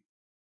 and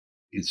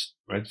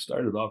I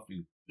started off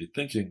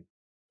thinking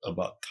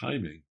about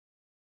timing,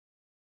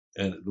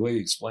 and the way he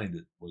explained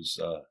it was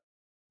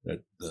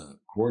that the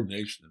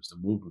coordination is the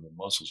movement of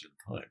muscles in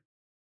time.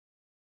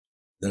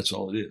 That's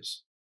all it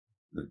is.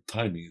 The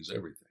timing is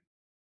everything.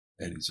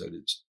 And he said,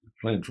 it's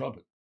playing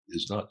trumpet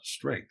is not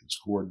strength, it's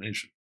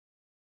coordination.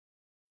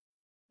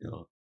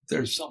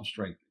 There's some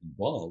strength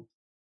involved,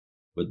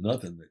 but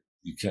nothing that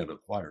you can't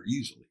acquire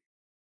easily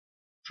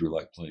through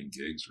like playing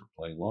gigs or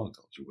playing long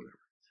tones or whatever.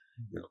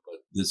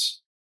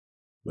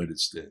 But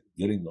it's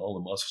getting all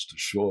the muscles to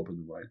show up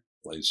in the right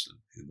place and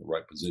in the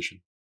right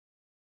position.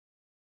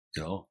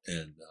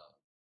 And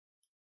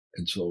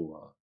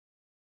so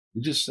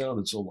it just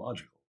sounded so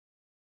logical.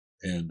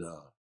 And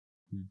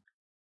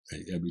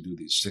and we do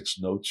these 6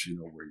 notes,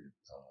 where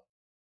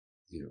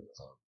you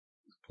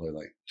play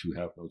like 2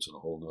 half notes and a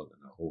whole note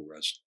and a whole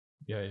rest.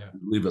 Yeah, yeah.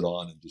 Leave it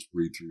on and just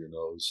breathe through your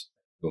nose.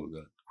 Go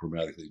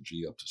chromatically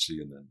G up to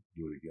C and then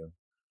do it again.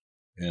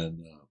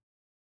 And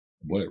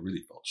boy, it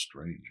really felt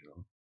strange,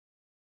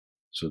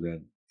 So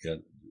then you had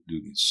to do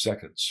these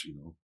seconds,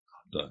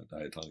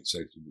 diatonic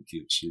seconds in the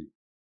key of C,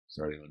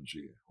 starting on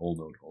G, whole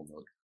note,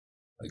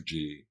 like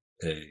G,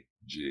 A,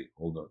 G,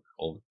 whole note,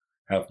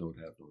 half note,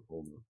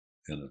 whole note,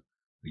 and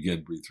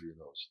again breathe through your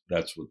nose.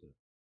 That's what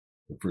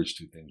the first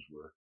 2 things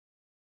were,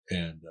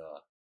 and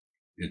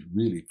it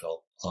really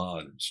felt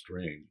odd and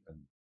strange,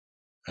 and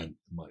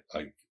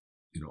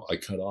I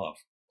cut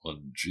off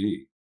on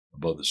G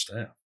above the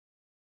staff.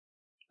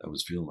 I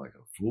was feeling like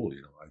a fool,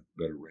 I had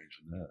better range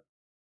than that.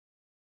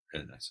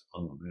 And I said,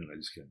 oh man, I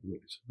just can't do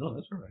it. He said, no,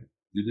 that's all right.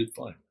 You did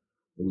fine.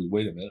 But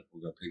wait a minute,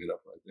 we're going to pick it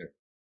up right there.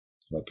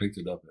 So I picked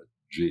it up at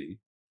G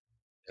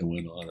and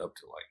went on up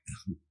to like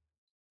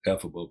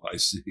F above high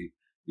C,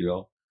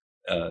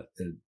 and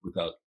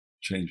without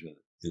changing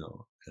it,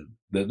 and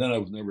then I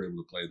was never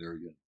able to play there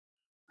again.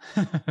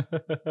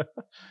 I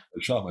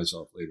shot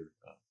myself later.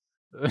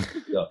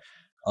 Yeah.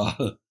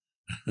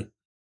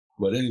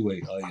 But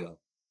anyway,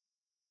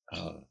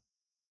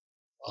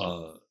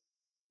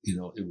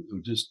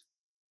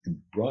 it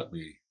brought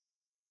me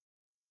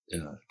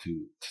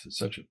to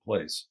such a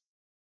place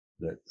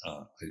that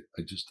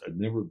I'd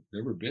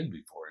never been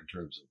before in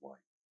terms of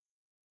like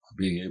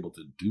being able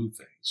to do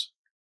things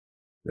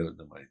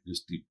that might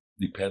just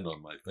depend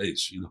on my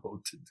face, to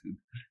do.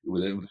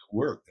 It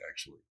worked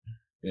actually,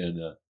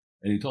 and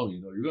he told me,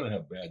 you're going to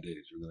have bad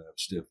days, you're going to have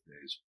stiff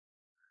days,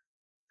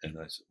 and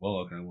I said, well,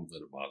 okay, I won't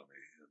let it bother me,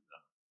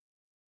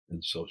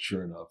 and so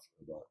sure enough,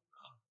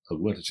 I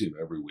went to see him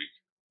every week,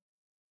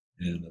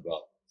 and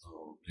about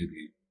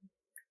maybe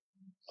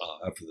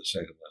after the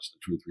second lesson,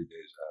 2 or 3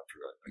 days after,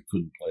 I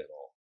couldn't play at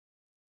all.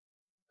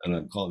 And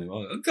I'm calling him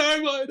out,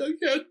 Carmine, I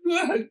can't,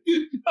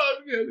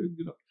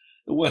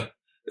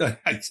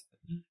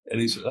 and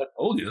he said, I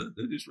told you,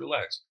 just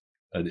relax.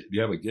 Do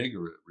you have a gig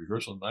or a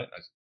rehearsal tonight? I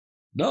said,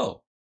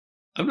 no,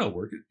 I'm not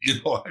working.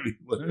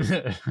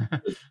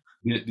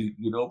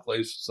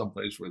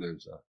 Someplace where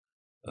there's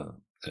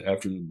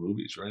afternoon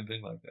movies or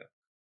anything like that?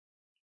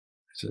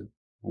 I said,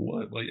 well,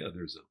 what? Well, yeah,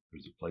 there's a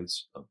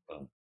place.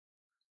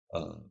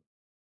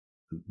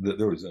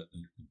 There was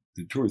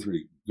 2 or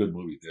 3 good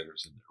movie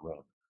theaters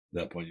around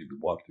that point you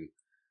could walk to,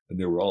 and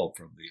they were all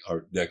from the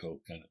Art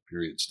Deco kind of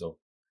period still.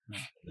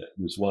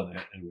 There's one,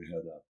 and we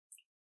had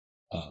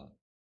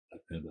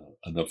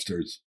an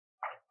upstairs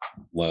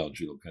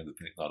lounge, kind of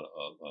thing, not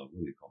what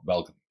do you call it,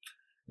 balcony.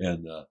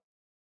 And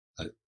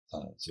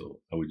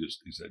so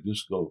he said,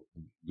 just go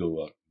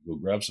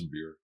grab some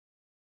beer,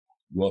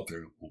 go up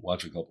there,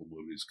 watch a couple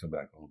movies, come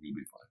back home, you'll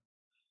be fine,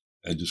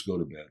 and just go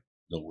to bed.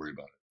 Don't worry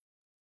about it,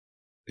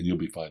 and you'll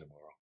be fine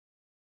tomorrow.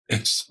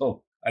 And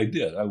so I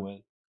did. I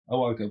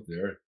walked up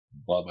there,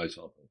 bought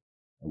myself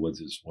one of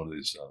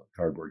these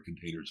cardboard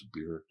containers of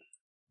beer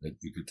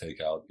that you could take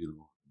out,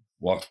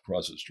 walked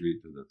across the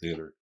street to the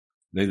theater.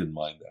 They didn't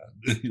mind that,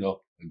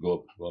 and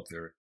go up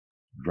there,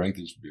 drank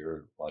this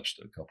beer, watched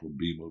a couple of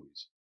B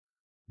movies,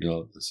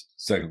 the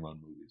second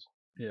run movies.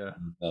 Yeah.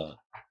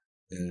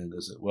 And I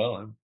said, well,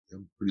 I'm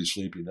pretty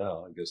sleepy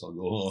now. I guess I'll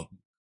go home.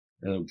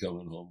 And I'm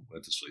coming home,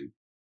 went to sleep.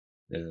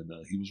 And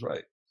he was right.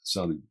 It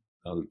sounded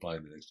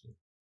fine the next day.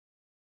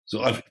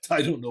 So I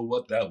don't know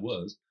what that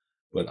was,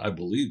 but I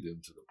believed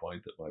him to the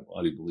point that my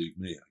body believed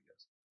me, I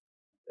guess.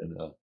 And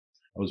I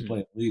was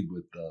playing lead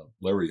with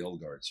Larry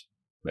Elgart's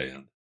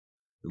band.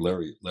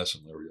 Les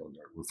and Larry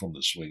Elgart were from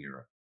the swing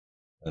era.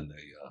 And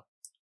that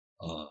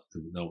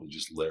was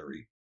just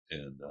Larry.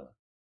 And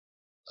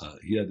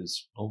he had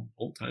his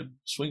old-time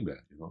swing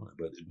band,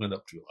 but it went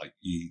up to like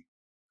E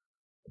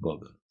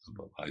above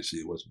high C.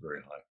 It wasn't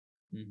very high.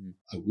 Mm-hmm.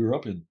 We were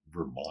up in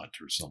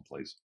Vermont or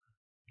someplace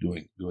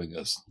doing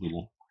a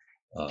little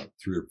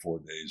 3 or 4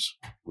 days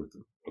worth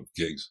of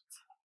gigs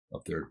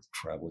up there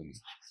traveling.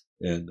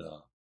 And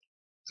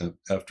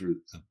after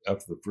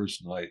the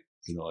first night,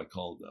 I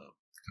called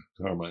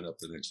Carmine up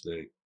the next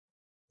day,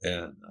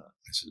 and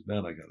I said,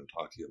 "Man, I got to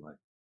talk to you.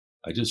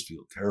 I just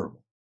feel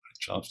terrible. My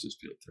chops just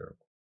feel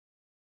terrible."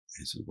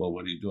 He said, "Well,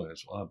 what are you doing?" I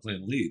said, "Well, I'm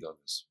playing lead on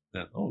this."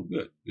 And, "Oh,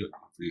 good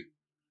for you."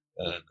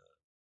 And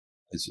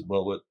I said,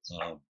 "Well, what?"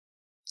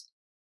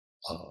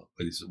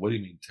 But he said, "What do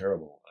you mean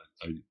terrible?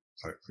 Are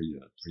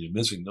you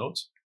missing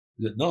notes?"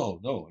 He said, "No,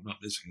 I'm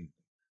not missing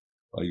anything."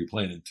 "Are you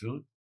playing in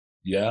tune?"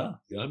 Yeah,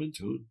 I'm in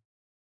tune.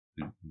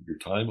 Your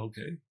time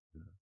okay?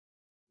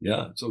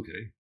 Yeah, it's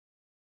okay.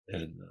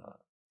 And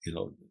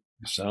you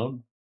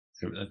sound.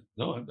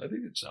 No, I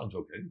think it sounds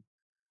okay,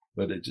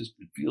 but it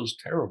feels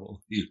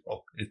terrible.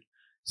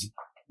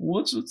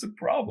 What's the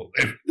problem?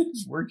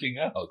 Everything's working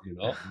out,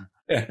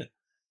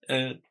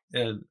 and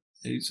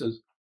he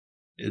says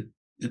it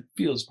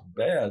feels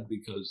bad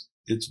because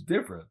it's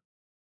different.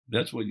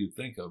 That's what you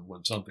think of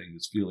when something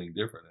is feeling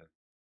different. And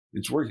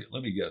it's working.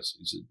 Let me guess.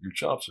 He said your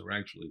chops are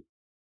actually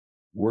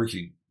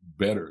working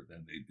better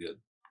than they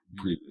did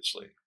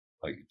previously,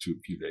 like a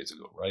few days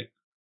ago, right?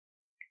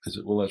 I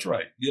said, "Well, that's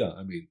right. Yeah,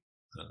 I mean,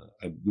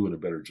 I'm doing a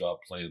better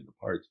job playing the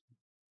parts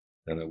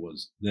than I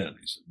was then."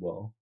 He said,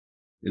 "Well,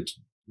 it's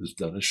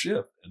done a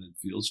shift and it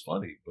feels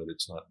funny, but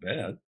it's not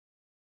bad.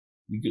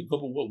 You can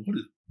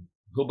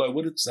go by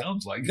what it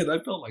sounds like." And I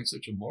felt like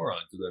such a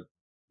moron because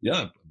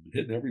I'm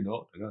hitting every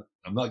note.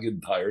 I'm not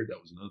getting tired.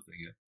 That was another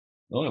thing.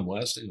 No, I'm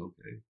lasting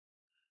okay.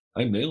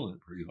 I'm nailing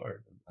it pretty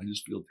hard. I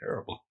just feel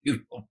terrible,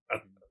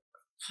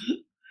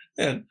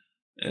 and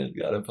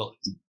God, I felt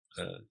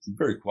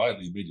very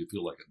quietly he made you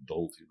feel like an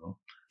adult,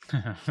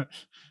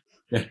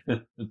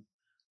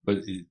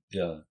 But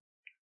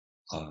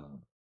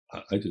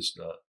I just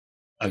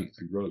I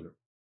grew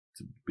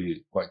to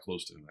be quite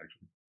close to him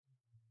actually.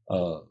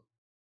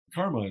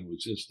 Carmine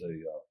was just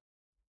a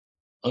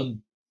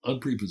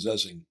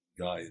unprepossessing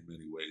guy in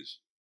many ways,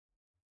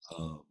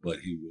 but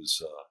he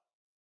was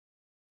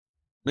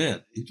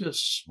man. He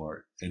just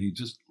smart, and he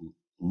just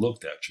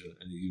looked at you,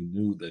 and you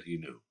knew that he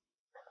knew.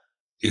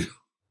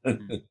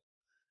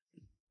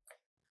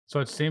 So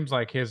it seems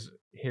like his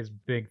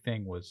big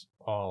thing was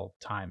all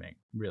timing,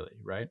 really,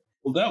 right?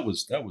 Well, that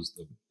was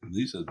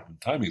he said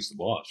timing's the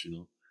boss,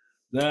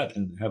 that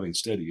and having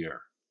steady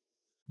air,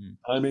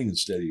 timing and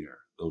steady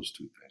air, those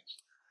two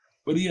things.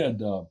 But he had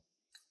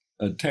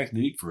a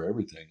technique for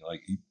everything.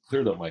 Like he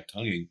cleared up my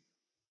tonguing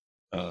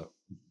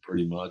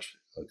pretty much.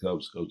 Like I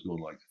was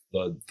going like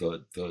thud,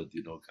 thud, thud,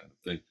 kind of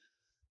thing.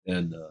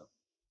 And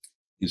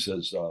he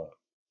says,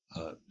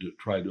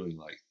 try doing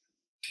like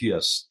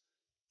TS,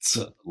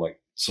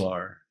 like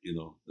Tsar,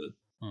 the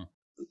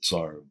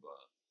Tsar of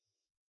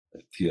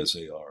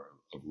TSAR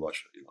of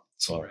Russia,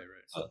 Tsar,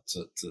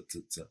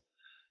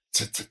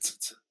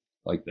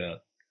 like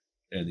that.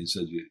 And he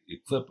said you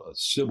clip a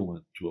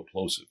sibilant to a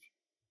plosive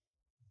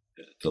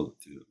to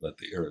let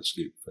the air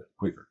escape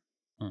quicker.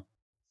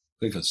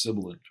 Click a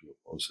sibilant to a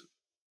plosive.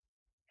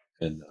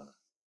 And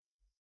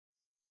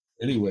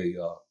anyway,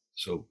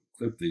 so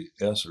clip the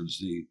S or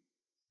Z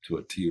to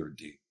a T or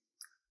D.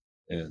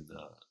 And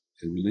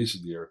it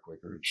releases the air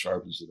quicker, it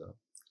sharpens it up.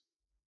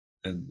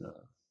 And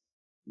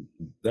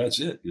that's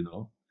it,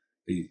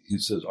 He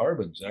says,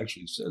 Arbenz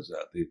actually says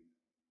that. It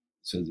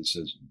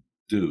says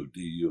du,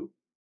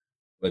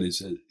 but he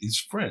said he's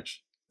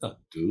French, not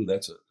du.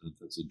 That's a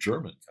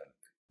German kind of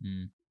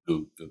thing.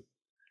 Du. He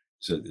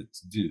said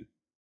it's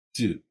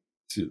du,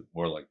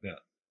 more like that.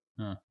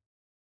 Huh.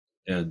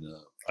 And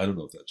I don't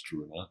know if that's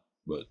true or not,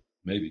 but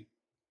maybe.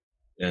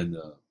 And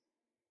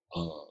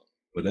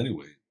but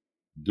anyway,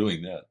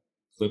 doing that,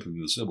 flipping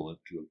the sibilant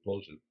to a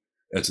plosive,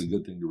 that's a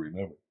good thing to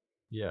remember.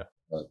 Yeah.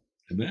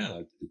 And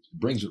man, it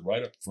brings it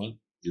right up front,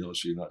 so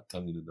you're not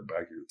tonguing in the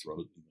back of your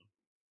throat,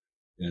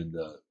 And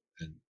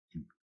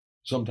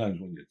sometimes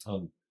when your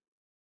tongue,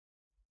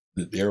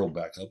 the air will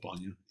back up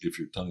on you if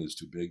your tongue is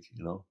too big,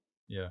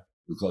 Yeah.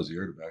 It'll cause the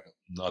air to back up.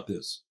 Not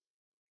this.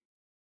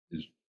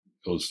 It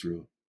goes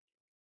through.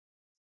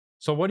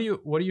 So what do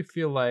you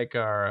feel like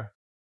are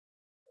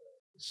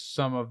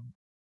some of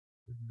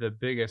the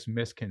biggest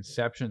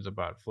misconceptions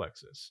about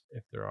Flexus,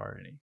 if there are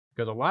any?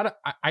 Because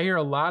I hear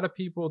a lot of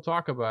people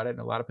talk about it and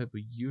a lot of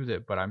people use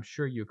it, but I'm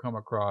sure you come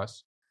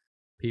across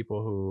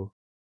people who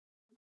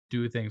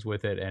do things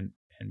with it and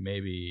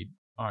maybe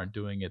aren't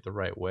doing it the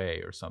right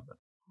way or something.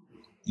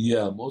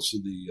 Yeah, most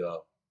of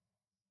the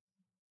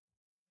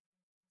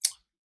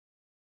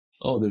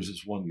there's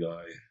this one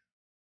guy.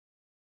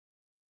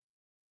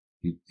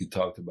 He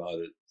talked about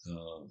it,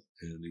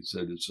 and he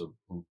said it's a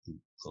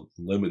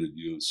limited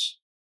use.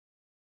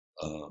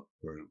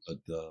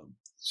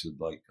 Said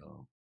like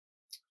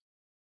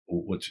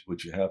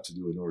what you have to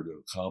do in order to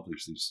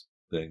accomplish these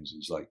things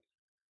is like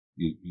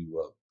you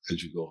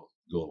as you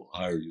go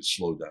higher, you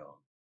slow down.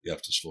 You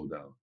have to slow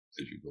down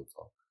as you go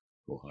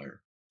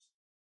higher.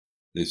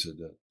 They said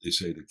that they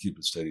say to keep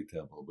a steady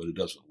tempo, but it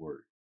doesn't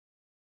work.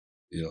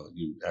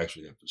 You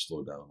actually have to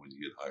slow down when you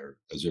get higher,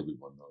 as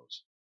everyone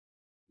knows.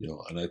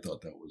 and I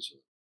thought that was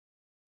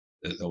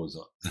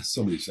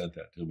somebody sent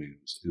that to me. It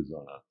was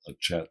on a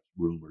chat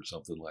room or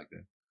something like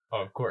that.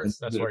 Oh, of course,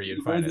 that's where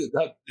you'd find it.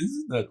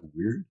 Isn't that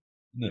weird?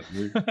 Isn't that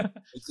weird?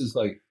 It's just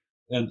like,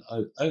 and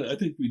I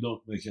think we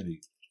don't make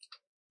any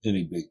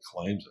big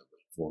claims of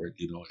it for it.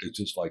 It's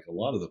just like a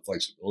lot of the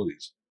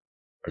flexibilities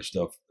are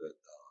stuff that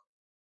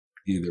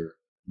either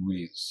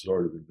we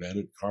sort of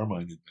invented,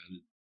 Carmine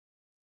invented,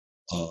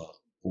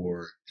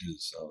 or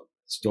is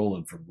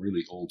stolen from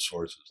really old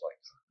sources.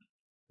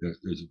 Like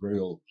there's a very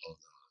old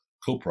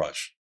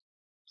Koprosh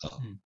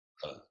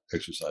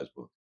exercise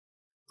book.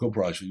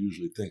 Koprosh, you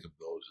usually think of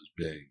those as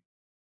being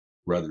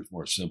rather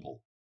more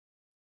simple.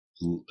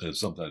 And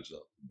sometimes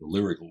the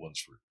lyrical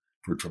ones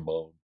for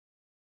trombone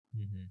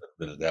have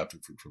been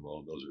adapted for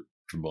trombone. Those are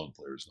trombone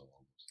players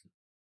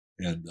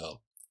now. And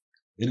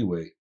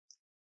anyway,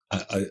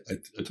 I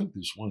took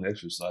this one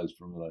exercise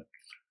from it. I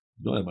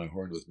don't have my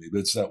horn with me, but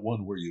it's that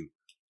one where you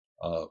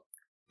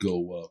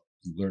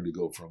you learn to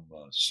go from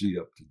C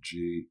up to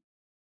G,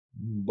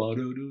 with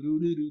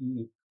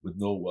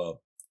no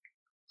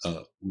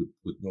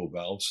with no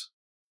valves.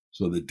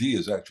 So the D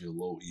is actually a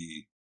low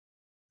E,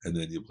 and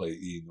then you play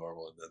E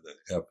normal, and then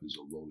the F is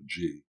a low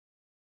G,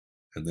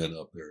 and then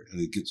up there. And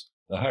it gets,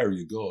 the higher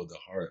you go, the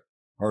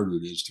harder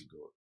it is to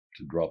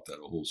drop that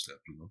a whole step,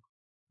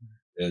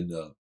 And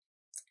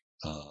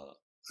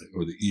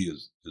or the E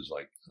is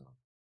like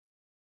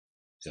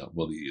the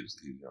E is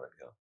the E, right?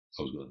 Yeah,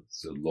 I was going to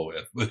say low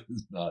F, but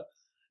it's not.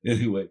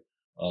 Anyway,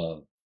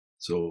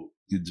 so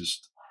you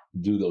just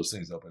do those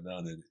things up and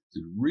down, and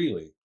it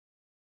really,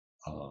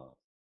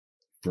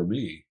 for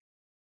me,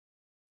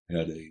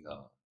 had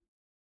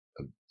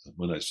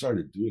when I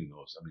started doing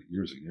those,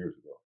 years and years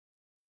ago,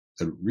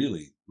 it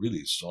really,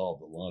 really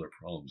solved a lot of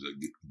problems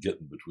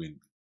getting between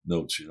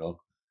notes,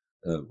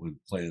 when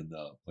playing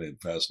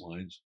fast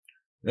lines.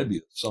 That'd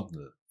be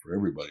something for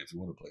everybody if you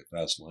want to play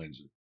fast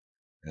lines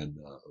and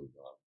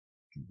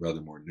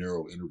rather more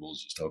narrow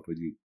intervals and stuff. But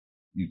you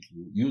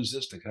use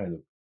this to kind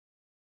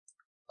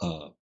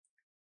of,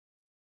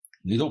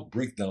 you don't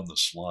break down the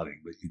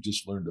slotting, but you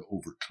just learn to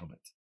overcome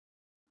it.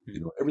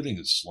 Everything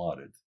is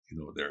slotted,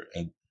 there.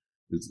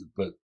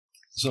 But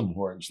some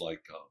horns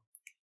like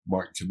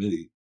Martin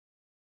Committee,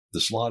 the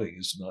slotting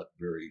is not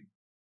very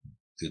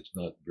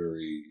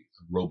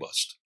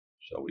robust,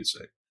 shall we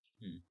say.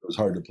 It was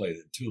hard to play it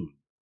in tune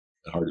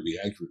and hard to be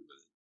accurate with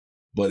it,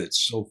 but it's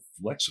so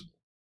flexible,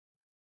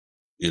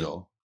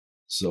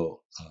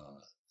 so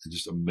it's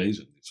just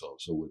amazing. So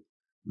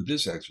with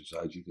this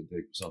exercise, you can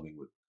take something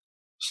with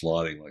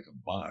slotting like a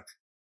Bach,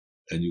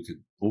 and you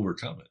can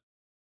overcome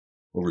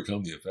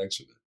the effects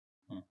of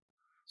it.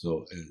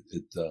 So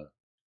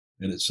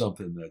and it's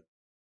something that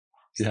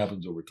it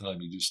happens over time.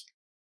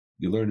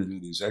 You learn to do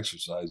these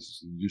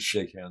exercises, and you just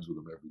shake hands with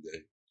them every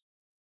day.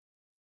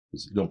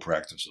 You don't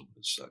practice them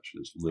as such;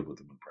 just live with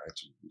them and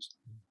practice them. Just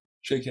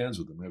shake hands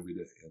with them every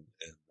day, and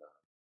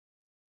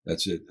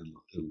that's it. And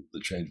the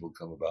change will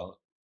come about,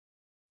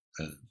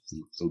 and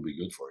it'll be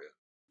good for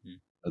you.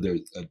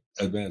 There's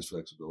advanced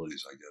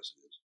flexibilities, I guess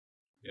it is.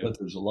 Yeah. But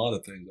there's a lot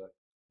of things like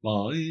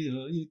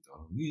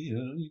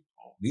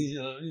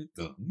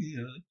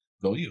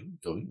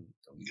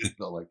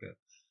like that,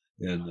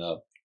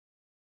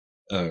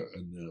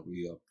 and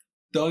we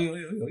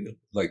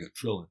like a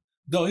trilling.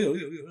 So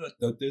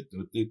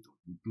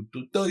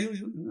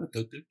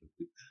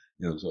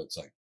it's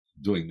like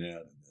doing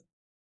that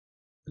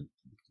and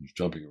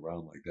jumping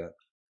around like that,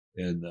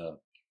 and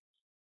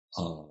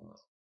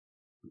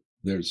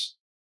there's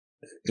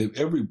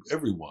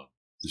everyone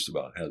just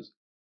about has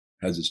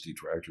its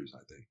detractors.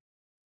 I think,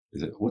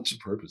 what's the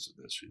purpose of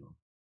this?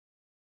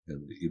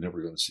 And you're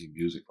never going to see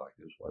music like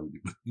this. Why would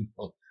you?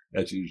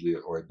 That's usually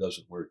it, or it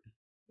doesn't work.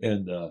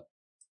 And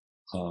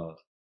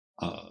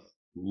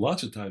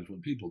lots of times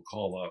when people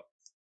call up,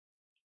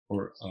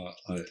 or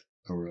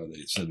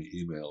they send me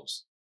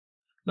emails,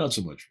 not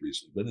so much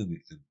recently, but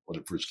when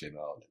it first came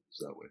out, it was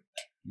that way.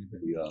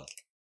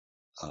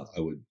 I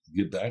would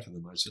get back to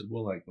them. I said,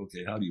 well,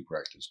 okay, how do you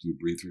practice? Do you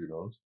breathe through your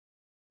nose?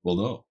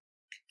 Well,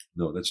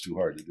 no, that's too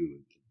hard to do.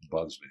 It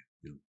bothers me.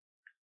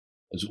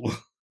 I said,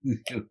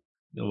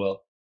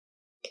 well,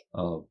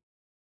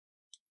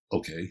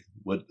 okay,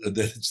 but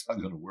then it's not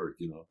going to work.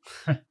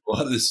 A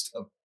lot of this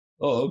stuff.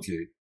 Oh,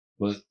 okay,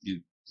 but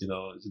the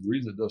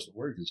reason it doesn't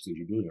work is because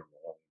you're doing it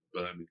wrong.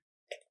 But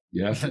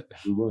you have to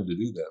be willing to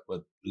do that,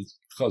 but it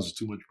causes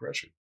too much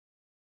pressure.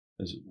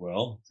 I said,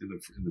 well, in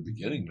the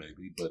beginning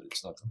maybe, but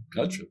it's not going to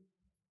cut you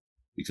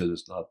because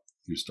it's not.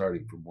 You're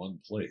starting from one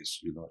place.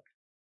 You're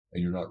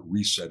not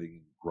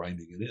resetting and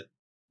grinding it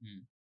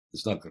in.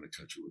 It's not going to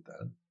cut you with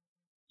that.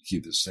 You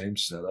keep the same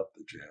setup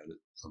that you had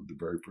on the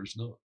very first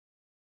note,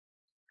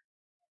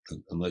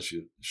 unless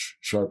you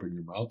sharpen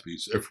your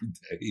mouthpiece every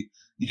day.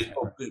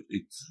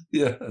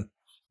 Yeah.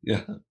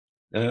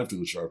 I have to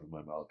go sharpen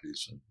my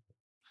mouthpiece.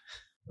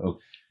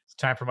 It's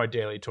time for my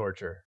daily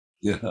torture.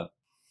 Yeah.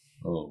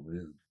 Oh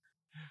man.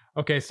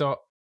 Okay,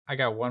 so I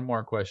got one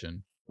more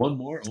question. One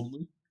more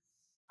only?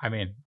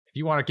 If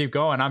you want to keep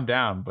going, I'm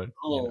down. But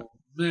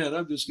man,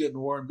 I'm just getting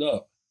warmed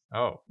up.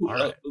 Oh, all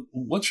right.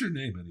 What's your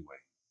name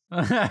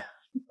anyway?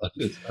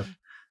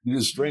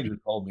 This stranger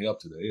called me up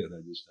today, and I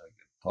can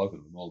talk to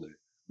him all day,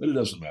 but it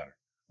doesn't matter.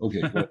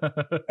 Okay,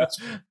 ask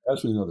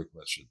me another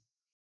question.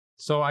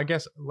 So I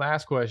guess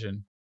last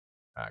question,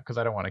 because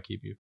I don't want to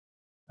keep you.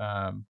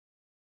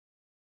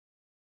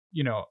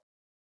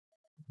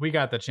 We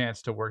got the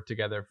chance to work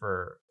together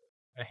for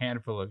a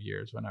handful of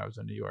years when I was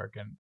in New York,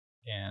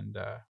 and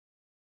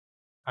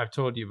I've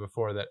told you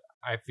before that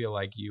I feel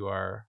like you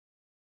are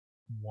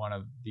one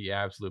of the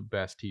absolute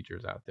best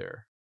teachers out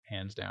there,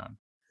 hands down.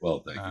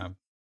 Well, thank you.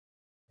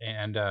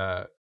 And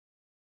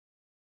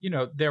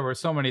there were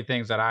so many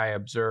things that I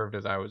observed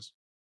as I was,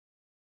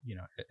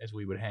 as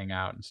we would hang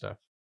out and stuff.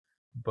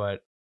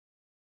 But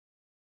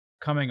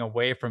coming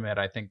away from it,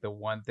 I think the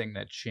one thing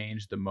that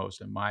changed the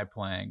most in my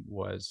playing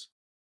was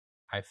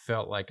I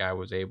felt like I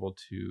was able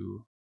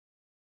to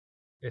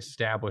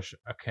establish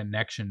a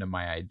connection to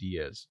my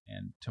ideas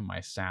and to my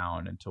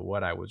sound and to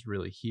what I was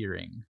really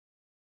hearing.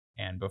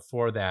 And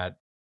before that,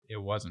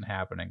 it wasn't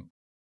happening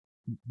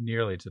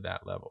nearly to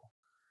that level.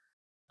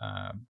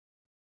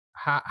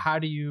 How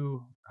do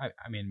you,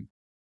 I mean,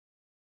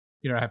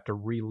 you don't have to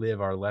relive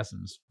our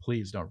lessons.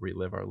 Please don't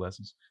relive our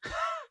lessons.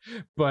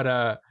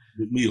 But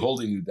me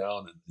holding you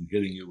down and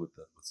hitting you with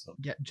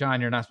something. Yeah,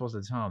 John, you're not supposed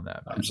to tell him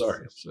that. Man. I'm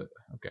sorry.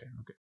 Okay.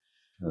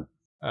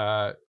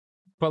 Huh.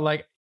 But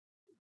like,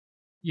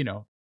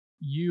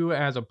 you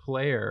as a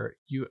player,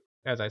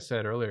 as I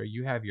said earlier,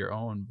 you have your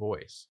own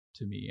voice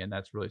to me, and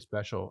that's really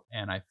special.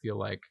 And I feel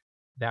like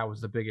that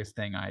was the biggest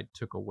thing I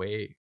took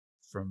away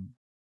from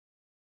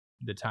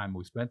the time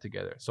we spent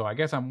together. So I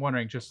guess I'm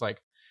wondering, just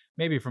like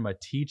maybe from a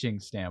teaching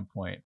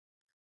standpoint,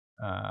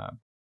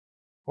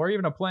 or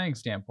even a playing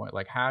standpoint,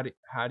 like how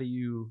do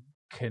you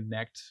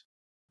connect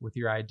with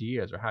your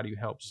ideas, or how do you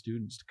help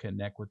students to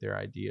connect with their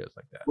ideas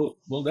like that?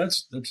 Well,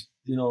 that's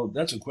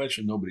a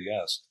question nobody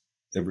asks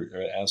ever.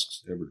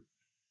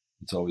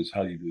 It's always,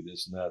 how do you do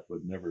this and that,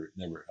 but never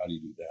how do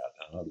you do that?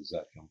 How does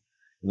that come?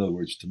 In other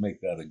words, to make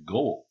that a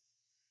goal.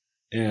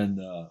 And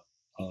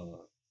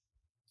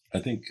I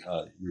think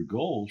your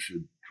goal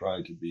should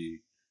try to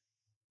be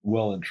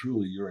well and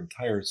truly your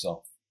entire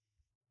self.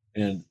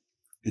 And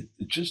it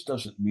just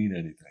doesn't mean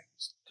anything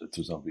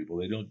to some people.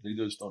 They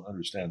just don't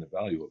understand the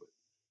value of it.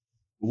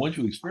 But once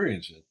you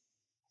experience it,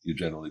 you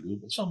generally do.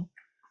 But some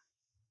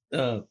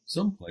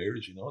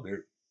players,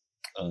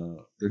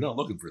 they're not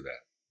looking for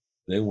that.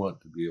 They want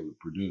to be able to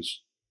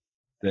produce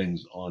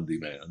things on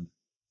demand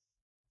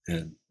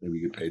and maybe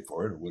get paid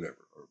for it or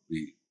whatever, or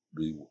be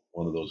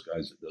one of those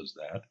guys that does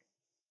that.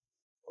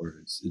 Or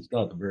it's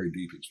not a very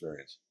deep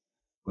experience.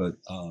 But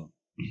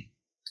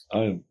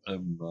I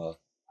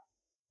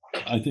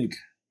think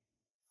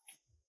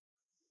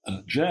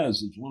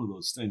jazz is one of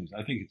those things.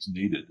 I think it's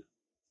needed.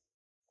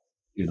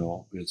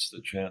 It's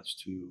the chance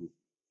to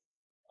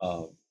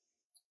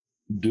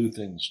do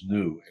things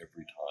new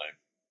every time.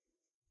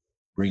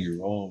 Bring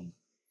your own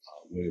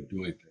way of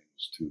doing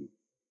things to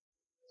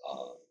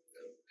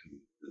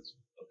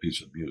a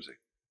piece of music,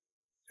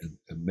 and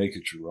make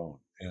it your own,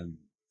 and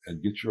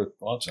get your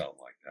thoughts out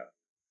like that.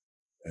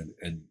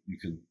 And you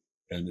can,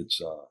 and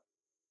it's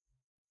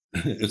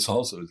it's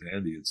also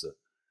handy. It's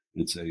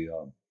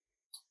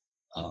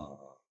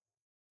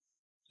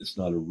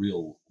not a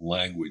real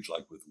language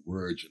like with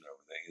words and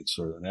everything. It's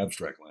sort of an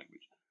abstract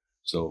language.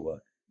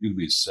 So you can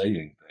be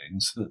saying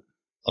things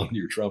on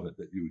your trumpet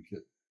that you would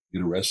get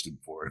arrested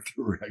for if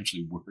they were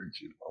actually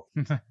words,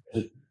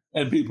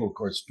 and people, of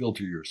course,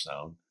 filter your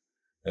sound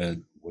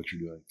and what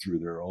you're doing through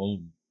their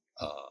own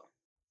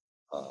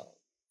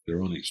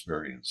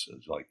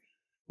experiences. Like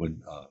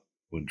when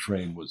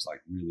Train was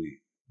like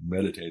really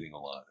meditating a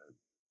lot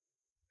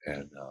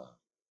and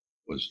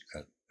was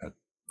at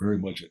very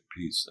much at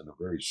peace in a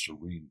very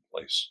serene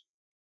place.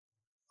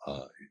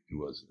 It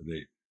was.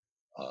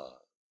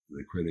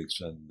 The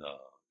critics and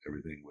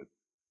everything would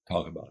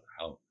talk about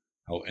how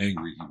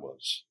angry he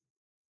was.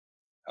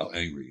 How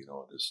angry,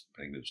 this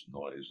thing, this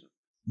noise, and,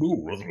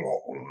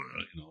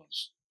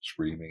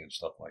 screaming and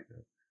stuff like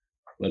that.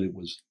 But it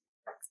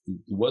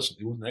wasn't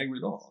angry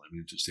at all. I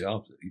mean, just the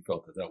opposite. He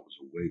felt that was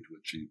a way to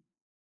achieve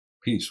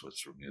peace was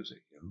through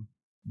music.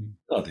 Mm-hmm.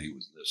 Not that he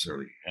was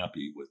necessarily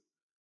happy with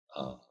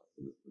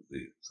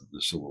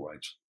the civil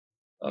rights,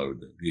 or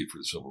the need for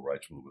the civil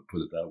rights movement.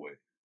 Put it that way.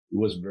 He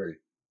wasn't very,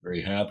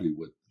 very happy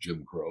with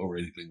Jim Crow or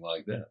anything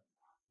like that.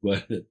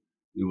 But it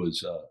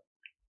was.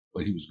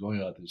 But he was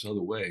going out this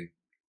other way,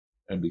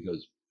 and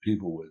because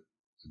people would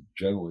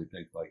generally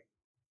think like,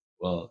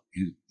 well,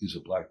 he's a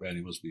black man,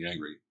 he must be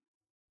angry,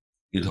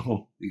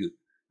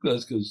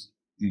 because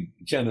you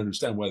can't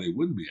understand why they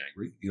wouldn't be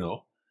angry,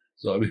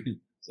 So I mean,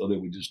 so they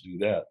would just do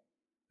that,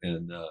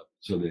 and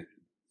so it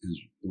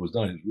was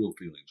not his real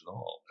feelings at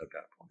all at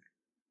that point.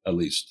 At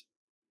least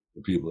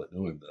the people that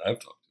knew him that I've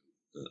talked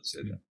to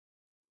said that.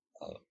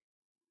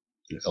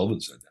 Elvin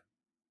said that.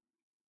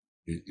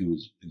 He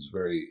was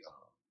very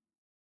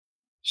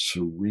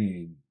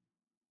serene,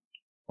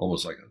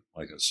 almost like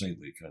a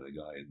saintly kind of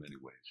guy in many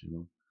ways,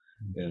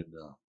 Mm-hmm. And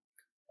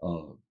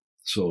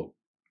so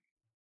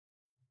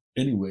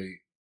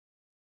anyway,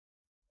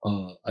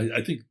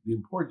 I think the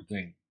important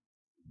thing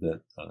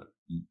that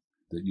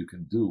that you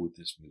can do with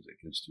this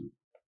music is to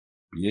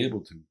be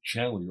able to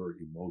channel your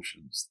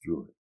emotions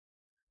through it,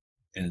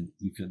 and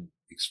you can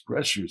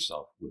express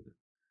yourself with it,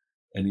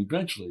 and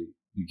eventually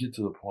you get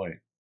to the point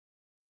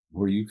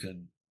where you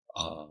can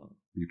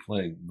be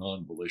playing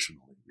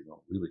non-volitionally. You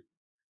know, really,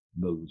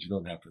 in other words, you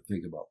don't have to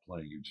think about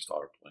playing; you just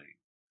are playing,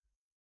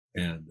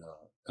 and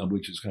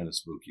which is kind of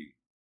spooky.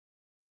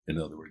 In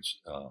other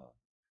words,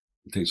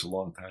 it takes a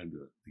long time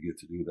to get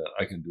to do that.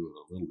 I can do it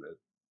a little bit.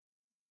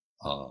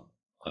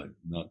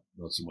 Not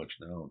so much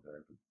now. I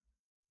haven't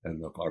had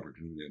enough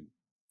opportunity. And,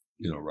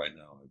 you know, right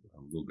now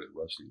I'm a little bit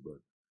rusty,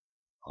 but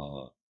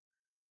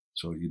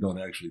so you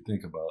don't actually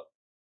think about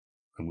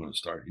I'm going to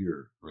start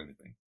here or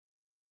anything.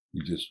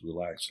 You just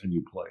relax and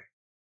you play.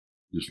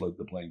 Just let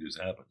the playing just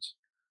happens.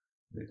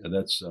 And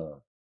that's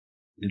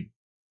it.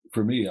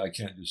 For me, I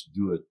can't just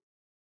do it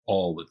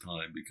all the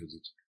time because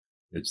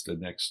it's the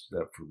next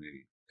step for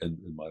me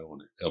in my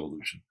own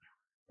evolution.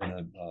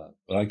 And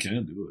but I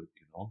can do it,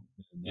 you know.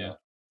 And, yeah.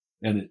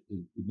 And it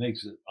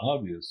makes it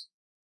obvious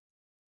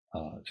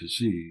to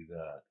see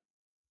that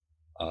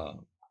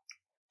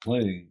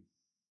playing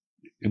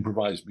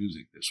improvised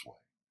music this way,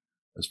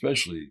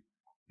 especially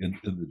in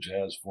the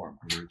jazz form,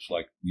 where it's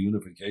like the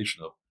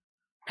unification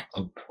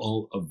of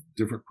all of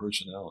different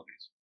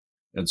personalities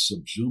and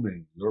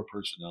subsuming your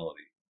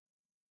personality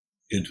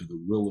into the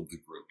will of the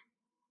group,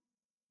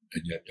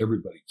 and yet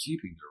everybody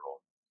keeping their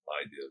own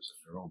ideas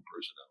and their own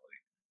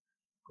personality,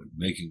 but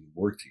making them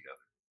work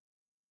together.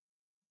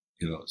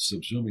 You know,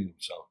 subsuming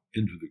himself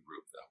into the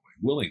group that way,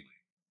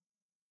 willingly,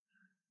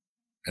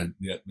 and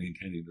yet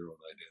maintaining their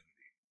own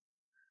identity.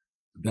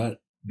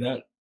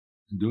 That,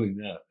 doing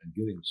that and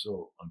getting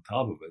so on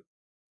top of it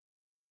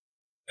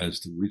as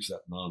to reach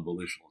that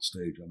non-volitional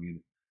stage, I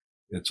mean,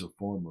 it's a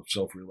form of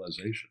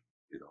self-realization,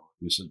 you know,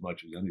 just as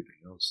much as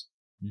anything else.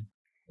 Mm.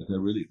 And I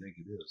really think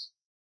it is.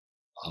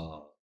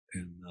 I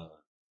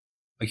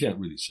can't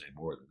really say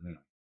more than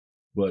that,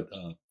 but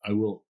I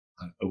will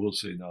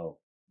say now,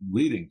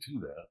 leading to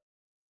that,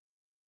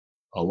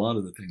 a lot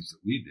of the things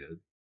that we did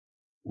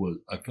was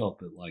I felt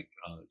that like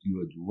you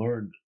had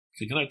learned.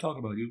 Can I talk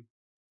about you?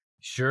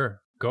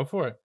 Sure, go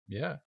for it.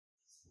 Yeah.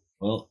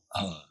 Well,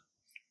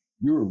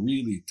 you were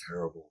really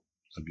terrible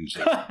a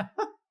musician,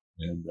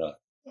 and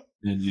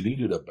you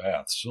needed a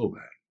bath so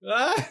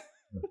bad.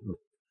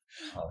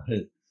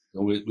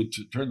 So we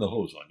turned the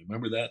hose on. You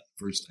remember that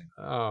first thing?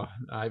 Oh,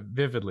 I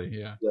vividly,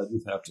 yeah. Yeah,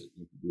 you have to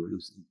do it. It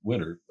was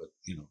winter, but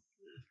you know,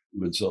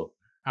 even so,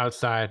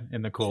 outside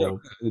in the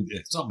cold,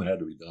 something had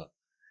to be done.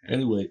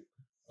 Anyway,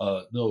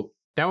 no.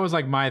 That was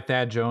like my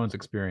Thad Jones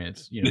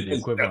experience, you know, the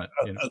equivalent.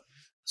 You know.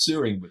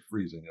 Searing but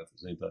freezing at the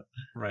same time.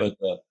 Right.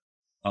 But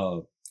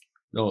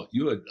no,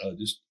 you had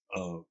just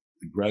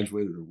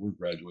graduated or were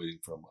graduating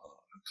from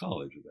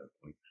college at that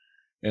point,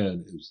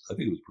 and I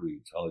think it was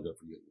pretty college. I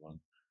forget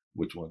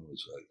which one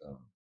was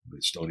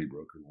the Stony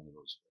Brook or one of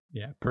those.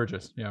 Yeah,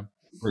 Purchase. Yeah,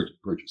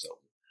 Purchase out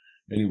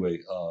there.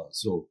 Anyway,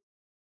 so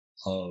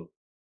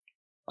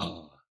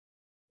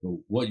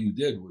what you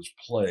did was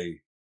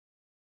play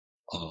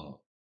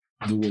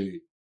the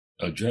way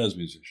a jazz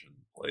musician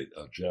played,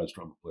 a jazz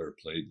trumpet player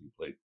played. You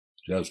played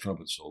jazz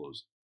trumpet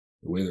solos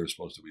the way they were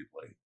supposed to be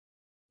played.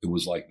 It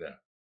was like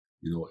that.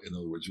 You know, in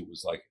other words, it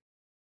was like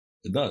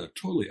not a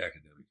totally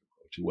academic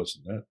approach. It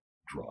wasn't that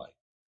dry,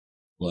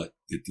 but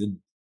it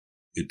didn't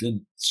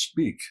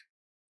speak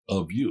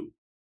of you.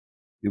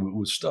 It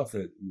was stuff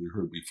that we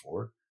heard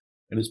before,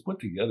 and it's put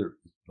together.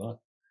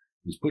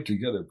 It's put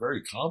together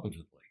very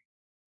competently.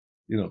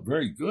 You know,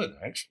 very good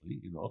actually.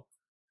 You know,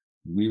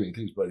 weaving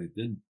things, but it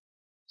didn't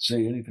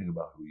say anything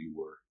about who you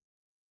were.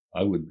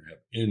 I wouldn't have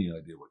any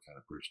idea what kind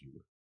of person you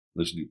were.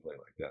 Listen to you play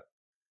like that,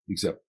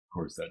 except of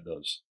course that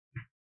does,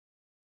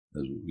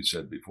 as we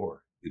said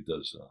before, it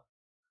does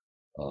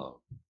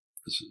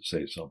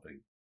say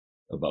something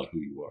about who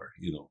you are.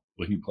 You know,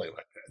 when you play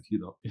like that. You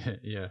know.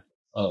 Yeah.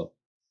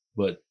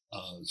 But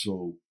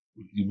so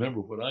you remember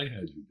what I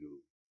had you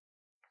do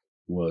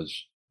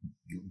was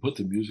put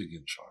the music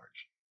in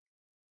charge.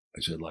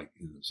 I said, like,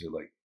 you know,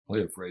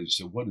 play a phrase.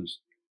 So what is,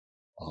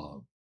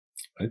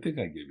 I think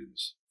I gave you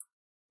this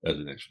as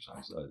an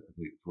exercise. I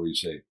think where you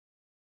say,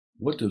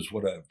 what does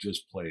what I've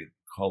just played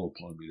call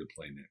upon me to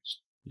play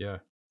next? Yeah.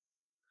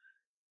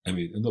 I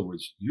mean, in other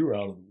words, you're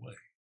out of the way,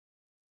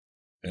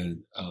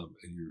 and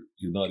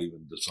you're not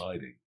even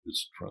deciding.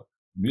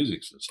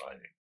 Music's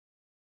deciding.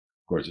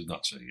 Of course, it's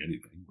not saying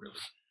anything really.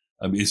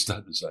 I mean, it's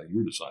not deciding.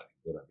 You're deciding,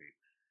 but I mean,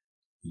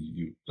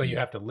 you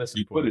have to listen.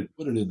 You put it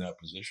in that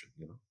position,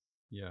 you know.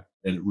 Yeah.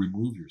 And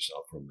remove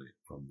yourself from the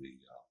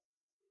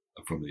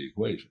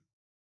equation.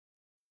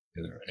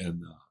 You know,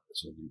 and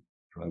so you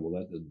try. Well,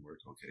 that didn't work.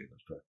 Okay,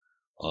 let's try.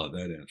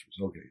 That answers.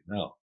 Okay,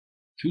 now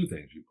 2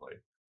 things you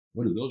played.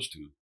 What do those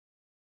 2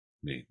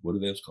 mean? What do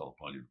those call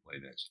upon you to play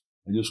next?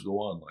 And just go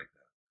on like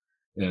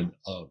that.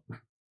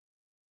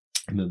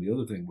 And then the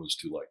other thing was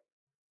to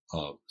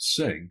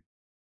sing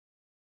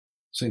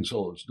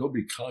solos. Don't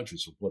be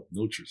conscious of what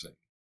notes you're singing.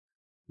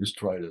 just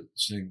try to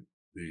sing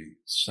the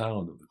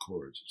sound of the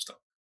chords and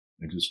stuff,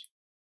 and just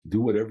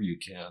do whatever you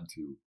can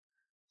to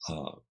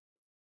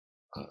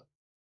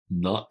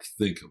not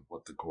think of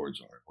what the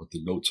chords are, what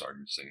the notes are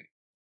you're singing.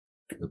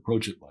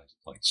 Approach it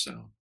like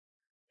sound.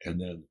 And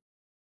then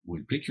when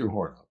you pick your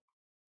horn up,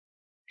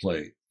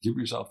 play, give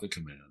yourself the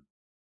command.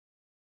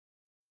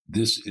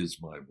 This is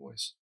my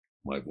voice.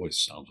 My voice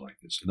sounds like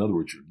this. In other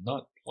words, you're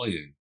not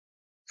playing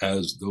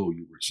as though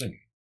you were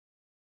singing.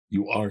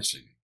 You are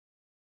singing.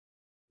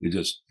 You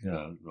just,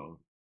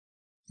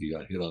 you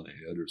got hit on the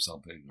head or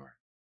something, or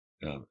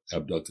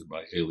abducted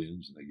by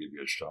aliens and they give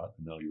you a shot,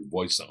 and now your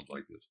voice sounds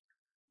like this.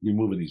 You're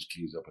moving these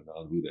keys up and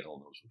down. Who the hell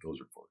knows what those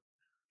are for?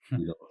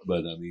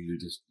 But I mean,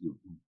 you're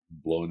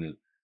blowing in.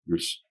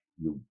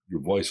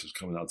 Your voice is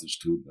coming out this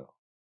tube now.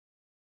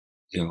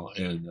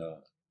 And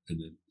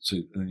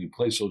then you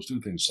place those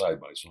two things side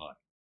by side,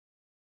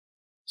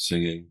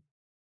 singing,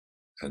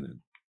 and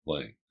then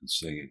playing, and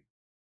singing,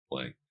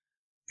 playing,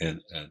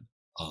 and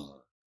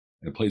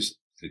place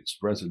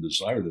express a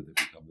desire that they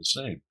become the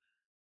same.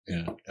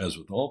 And as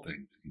with all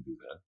things that you do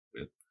that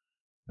with,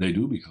 they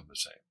do become the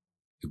same.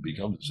 It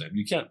becomes the same.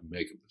 You can't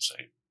make them the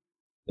same.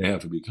 They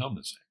have to become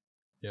the same.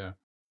 Yeah.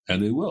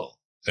 And they will.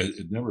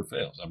 It never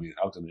fails. I mean,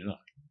 how can they not?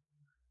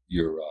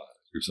 Your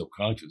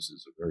subconscious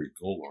is a very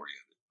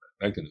goal-oriented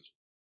mechanism.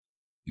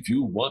 If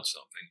you want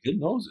something, it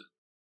knows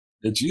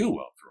it. It's you,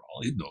 after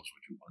all. It knows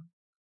what you want.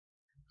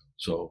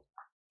 So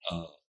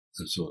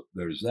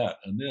there's that.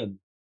 And then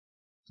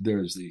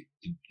there's the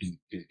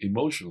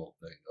emotional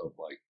thing of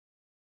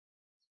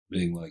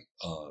being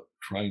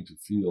trying to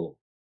feel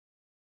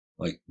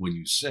like when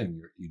you sing,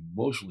 you're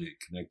emotionally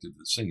connected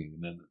to singing.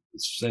 And then the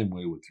same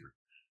way with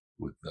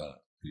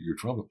your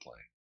trumpet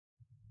playing.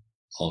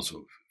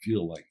 Also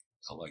feel like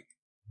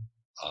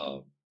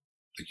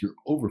you're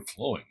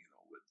overflowing,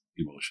 with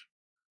emotion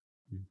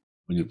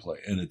when you play.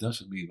 And it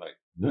doesn't mean like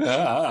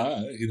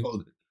that.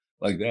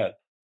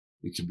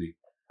 It can be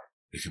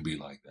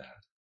like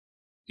that.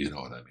 You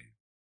know what I mean?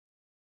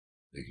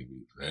 It can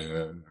be very,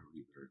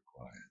 very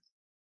quiet.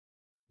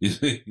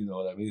 You know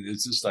what I mean?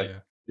 It's just like,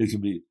 It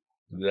can be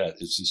that.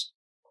 It's just,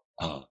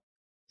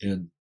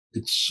 and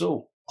it's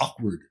so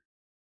awkward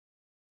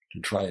to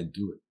try and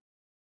do it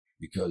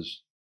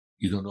because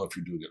you don't know if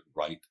you're doing it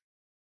right.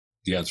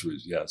 The answer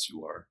is yes,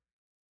 you are.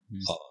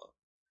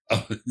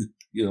 If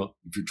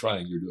you're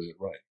trying, you're doing it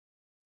right.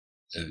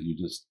 And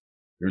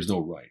there's no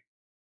right.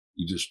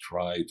 You just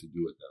try to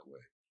do it that way.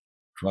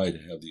 Try to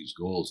have these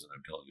goals that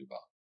I'm telling you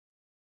about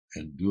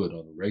and do it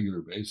on a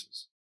regular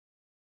basis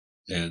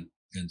and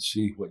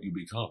see what you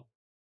become.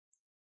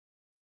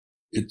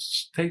 It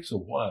takes a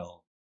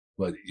while,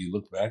 but you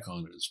look back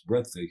on it, it's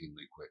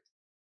breathtakingly quick.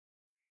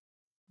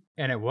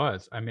 And it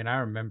was. I mean, I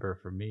remember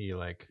for me,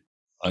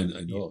 I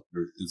know.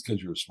 It's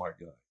because you're a smart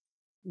guy.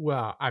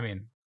 Well, I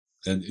mean.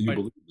 And you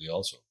believe me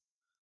also.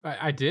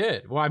 I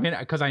did. Well, I mean,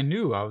 because I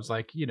knew, I was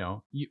like,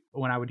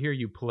 when I would hear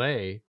you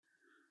play,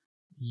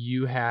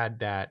 you had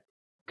that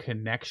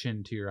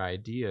connection to your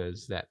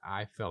ideas that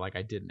I felt like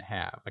I didn't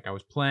have. Like I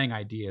was playing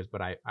ideas,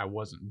 but I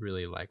wasn't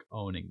really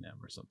owning them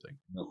or something.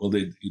 Well,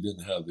 you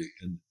didn't have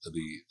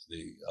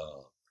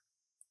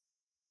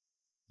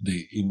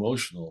the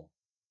emotional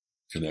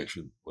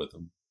connection with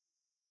them,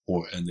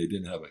 and they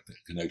didn't have a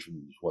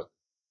connection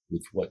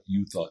with what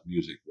you thought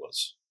music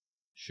was.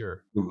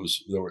 Sure.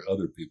 There were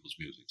other people's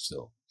music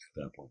still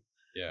at that point.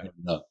 Yeah.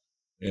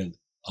 And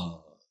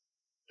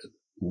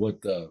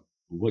what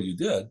you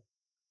did,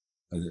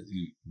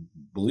 you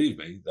believe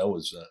me, that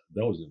was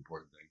an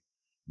important thing.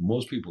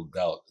 Most people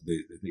doubt.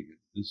 They think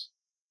this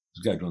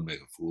guy's going to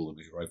make a fool of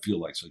me, or I feel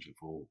like such a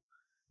fool.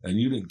 And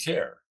you didn't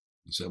care.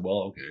 You said,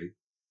 well, okay.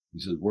 He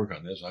said, work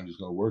on this. I'm just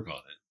going to work on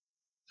it.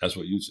 That's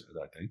what you said,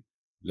 I think.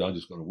 I'm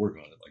just going to work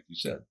on it, like you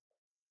said.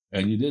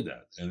 And you did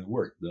that, and it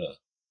worked.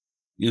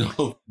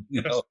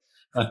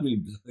 I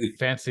mean,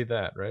 fancy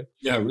that, right?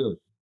 Yeah, really.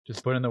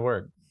 Just put in the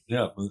work.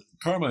 Yeah,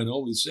 Carmine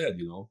always said,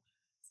 you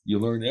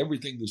learn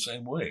everything the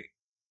same way.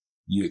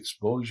 You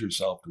expose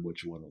yourself to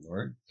what you want to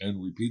learn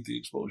and repeat the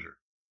exposure.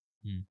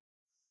 And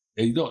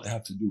you don't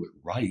have to do it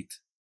right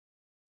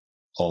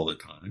all the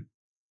time.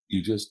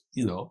 You just,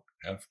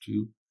 have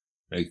to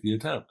make the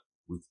attempt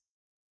with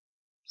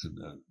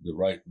the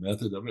right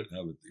method of it.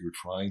 You're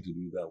trying to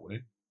do it that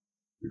way.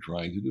 You're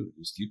trying to do it.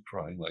 Just keep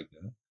trying like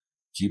that.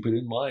 Keep it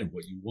in mind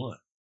what you want.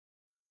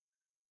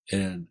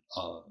 And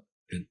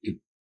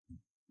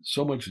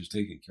so much is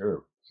taken care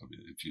of. I mean,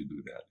 if you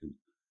do that,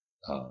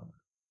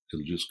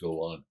 it'll just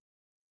go on.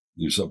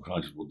 Your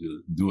subconscious will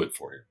do it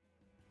for you.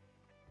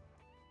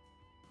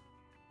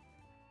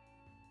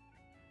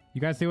 You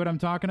guys see what I'm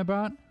talking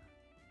about?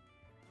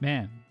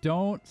 Man,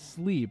 don't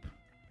sleep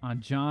on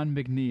John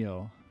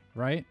McNeil,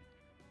 right?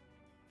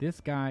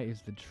 This guy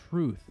is the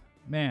truth.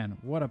 Man,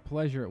 what a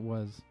pleasure it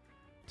was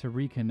to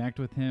reconnect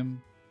with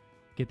him.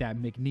 Get that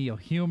McNeil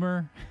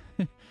humor.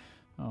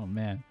 Oh,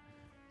 man.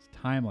 It's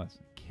timeless.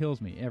 It kills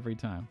me every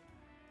time.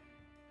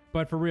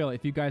 But for real,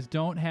 if you guys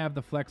don't have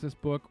the Flexus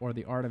book or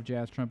the Art of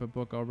Jazz Trumpet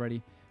book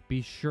already,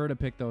 be sure to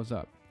pick those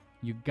up.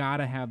 You got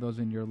to have those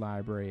in your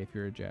library if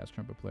you're a jazz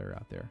trumpet player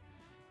out there.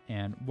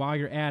 And while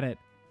you're at it,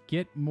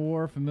 get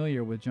more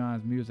familiar with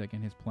John's music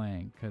and his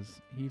playing,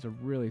 because he's a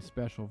really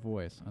special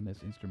voice on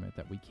this instrument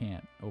that we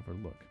can't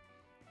overlook.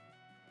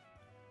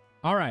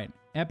 All right,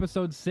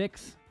 episode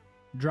 6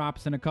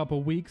 drops in a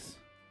couple weeks.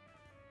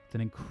 It's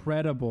an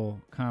incredible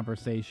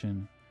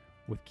conversation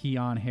with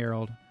Keyon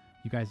Harrold.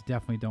 You guys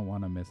definitely don't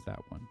want to miss that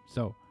one.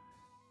 So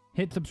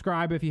hit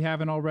subscribe if you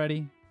haven't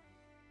already.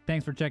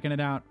 Thanks for checking it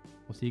out.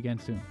 We'll see you again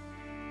soon.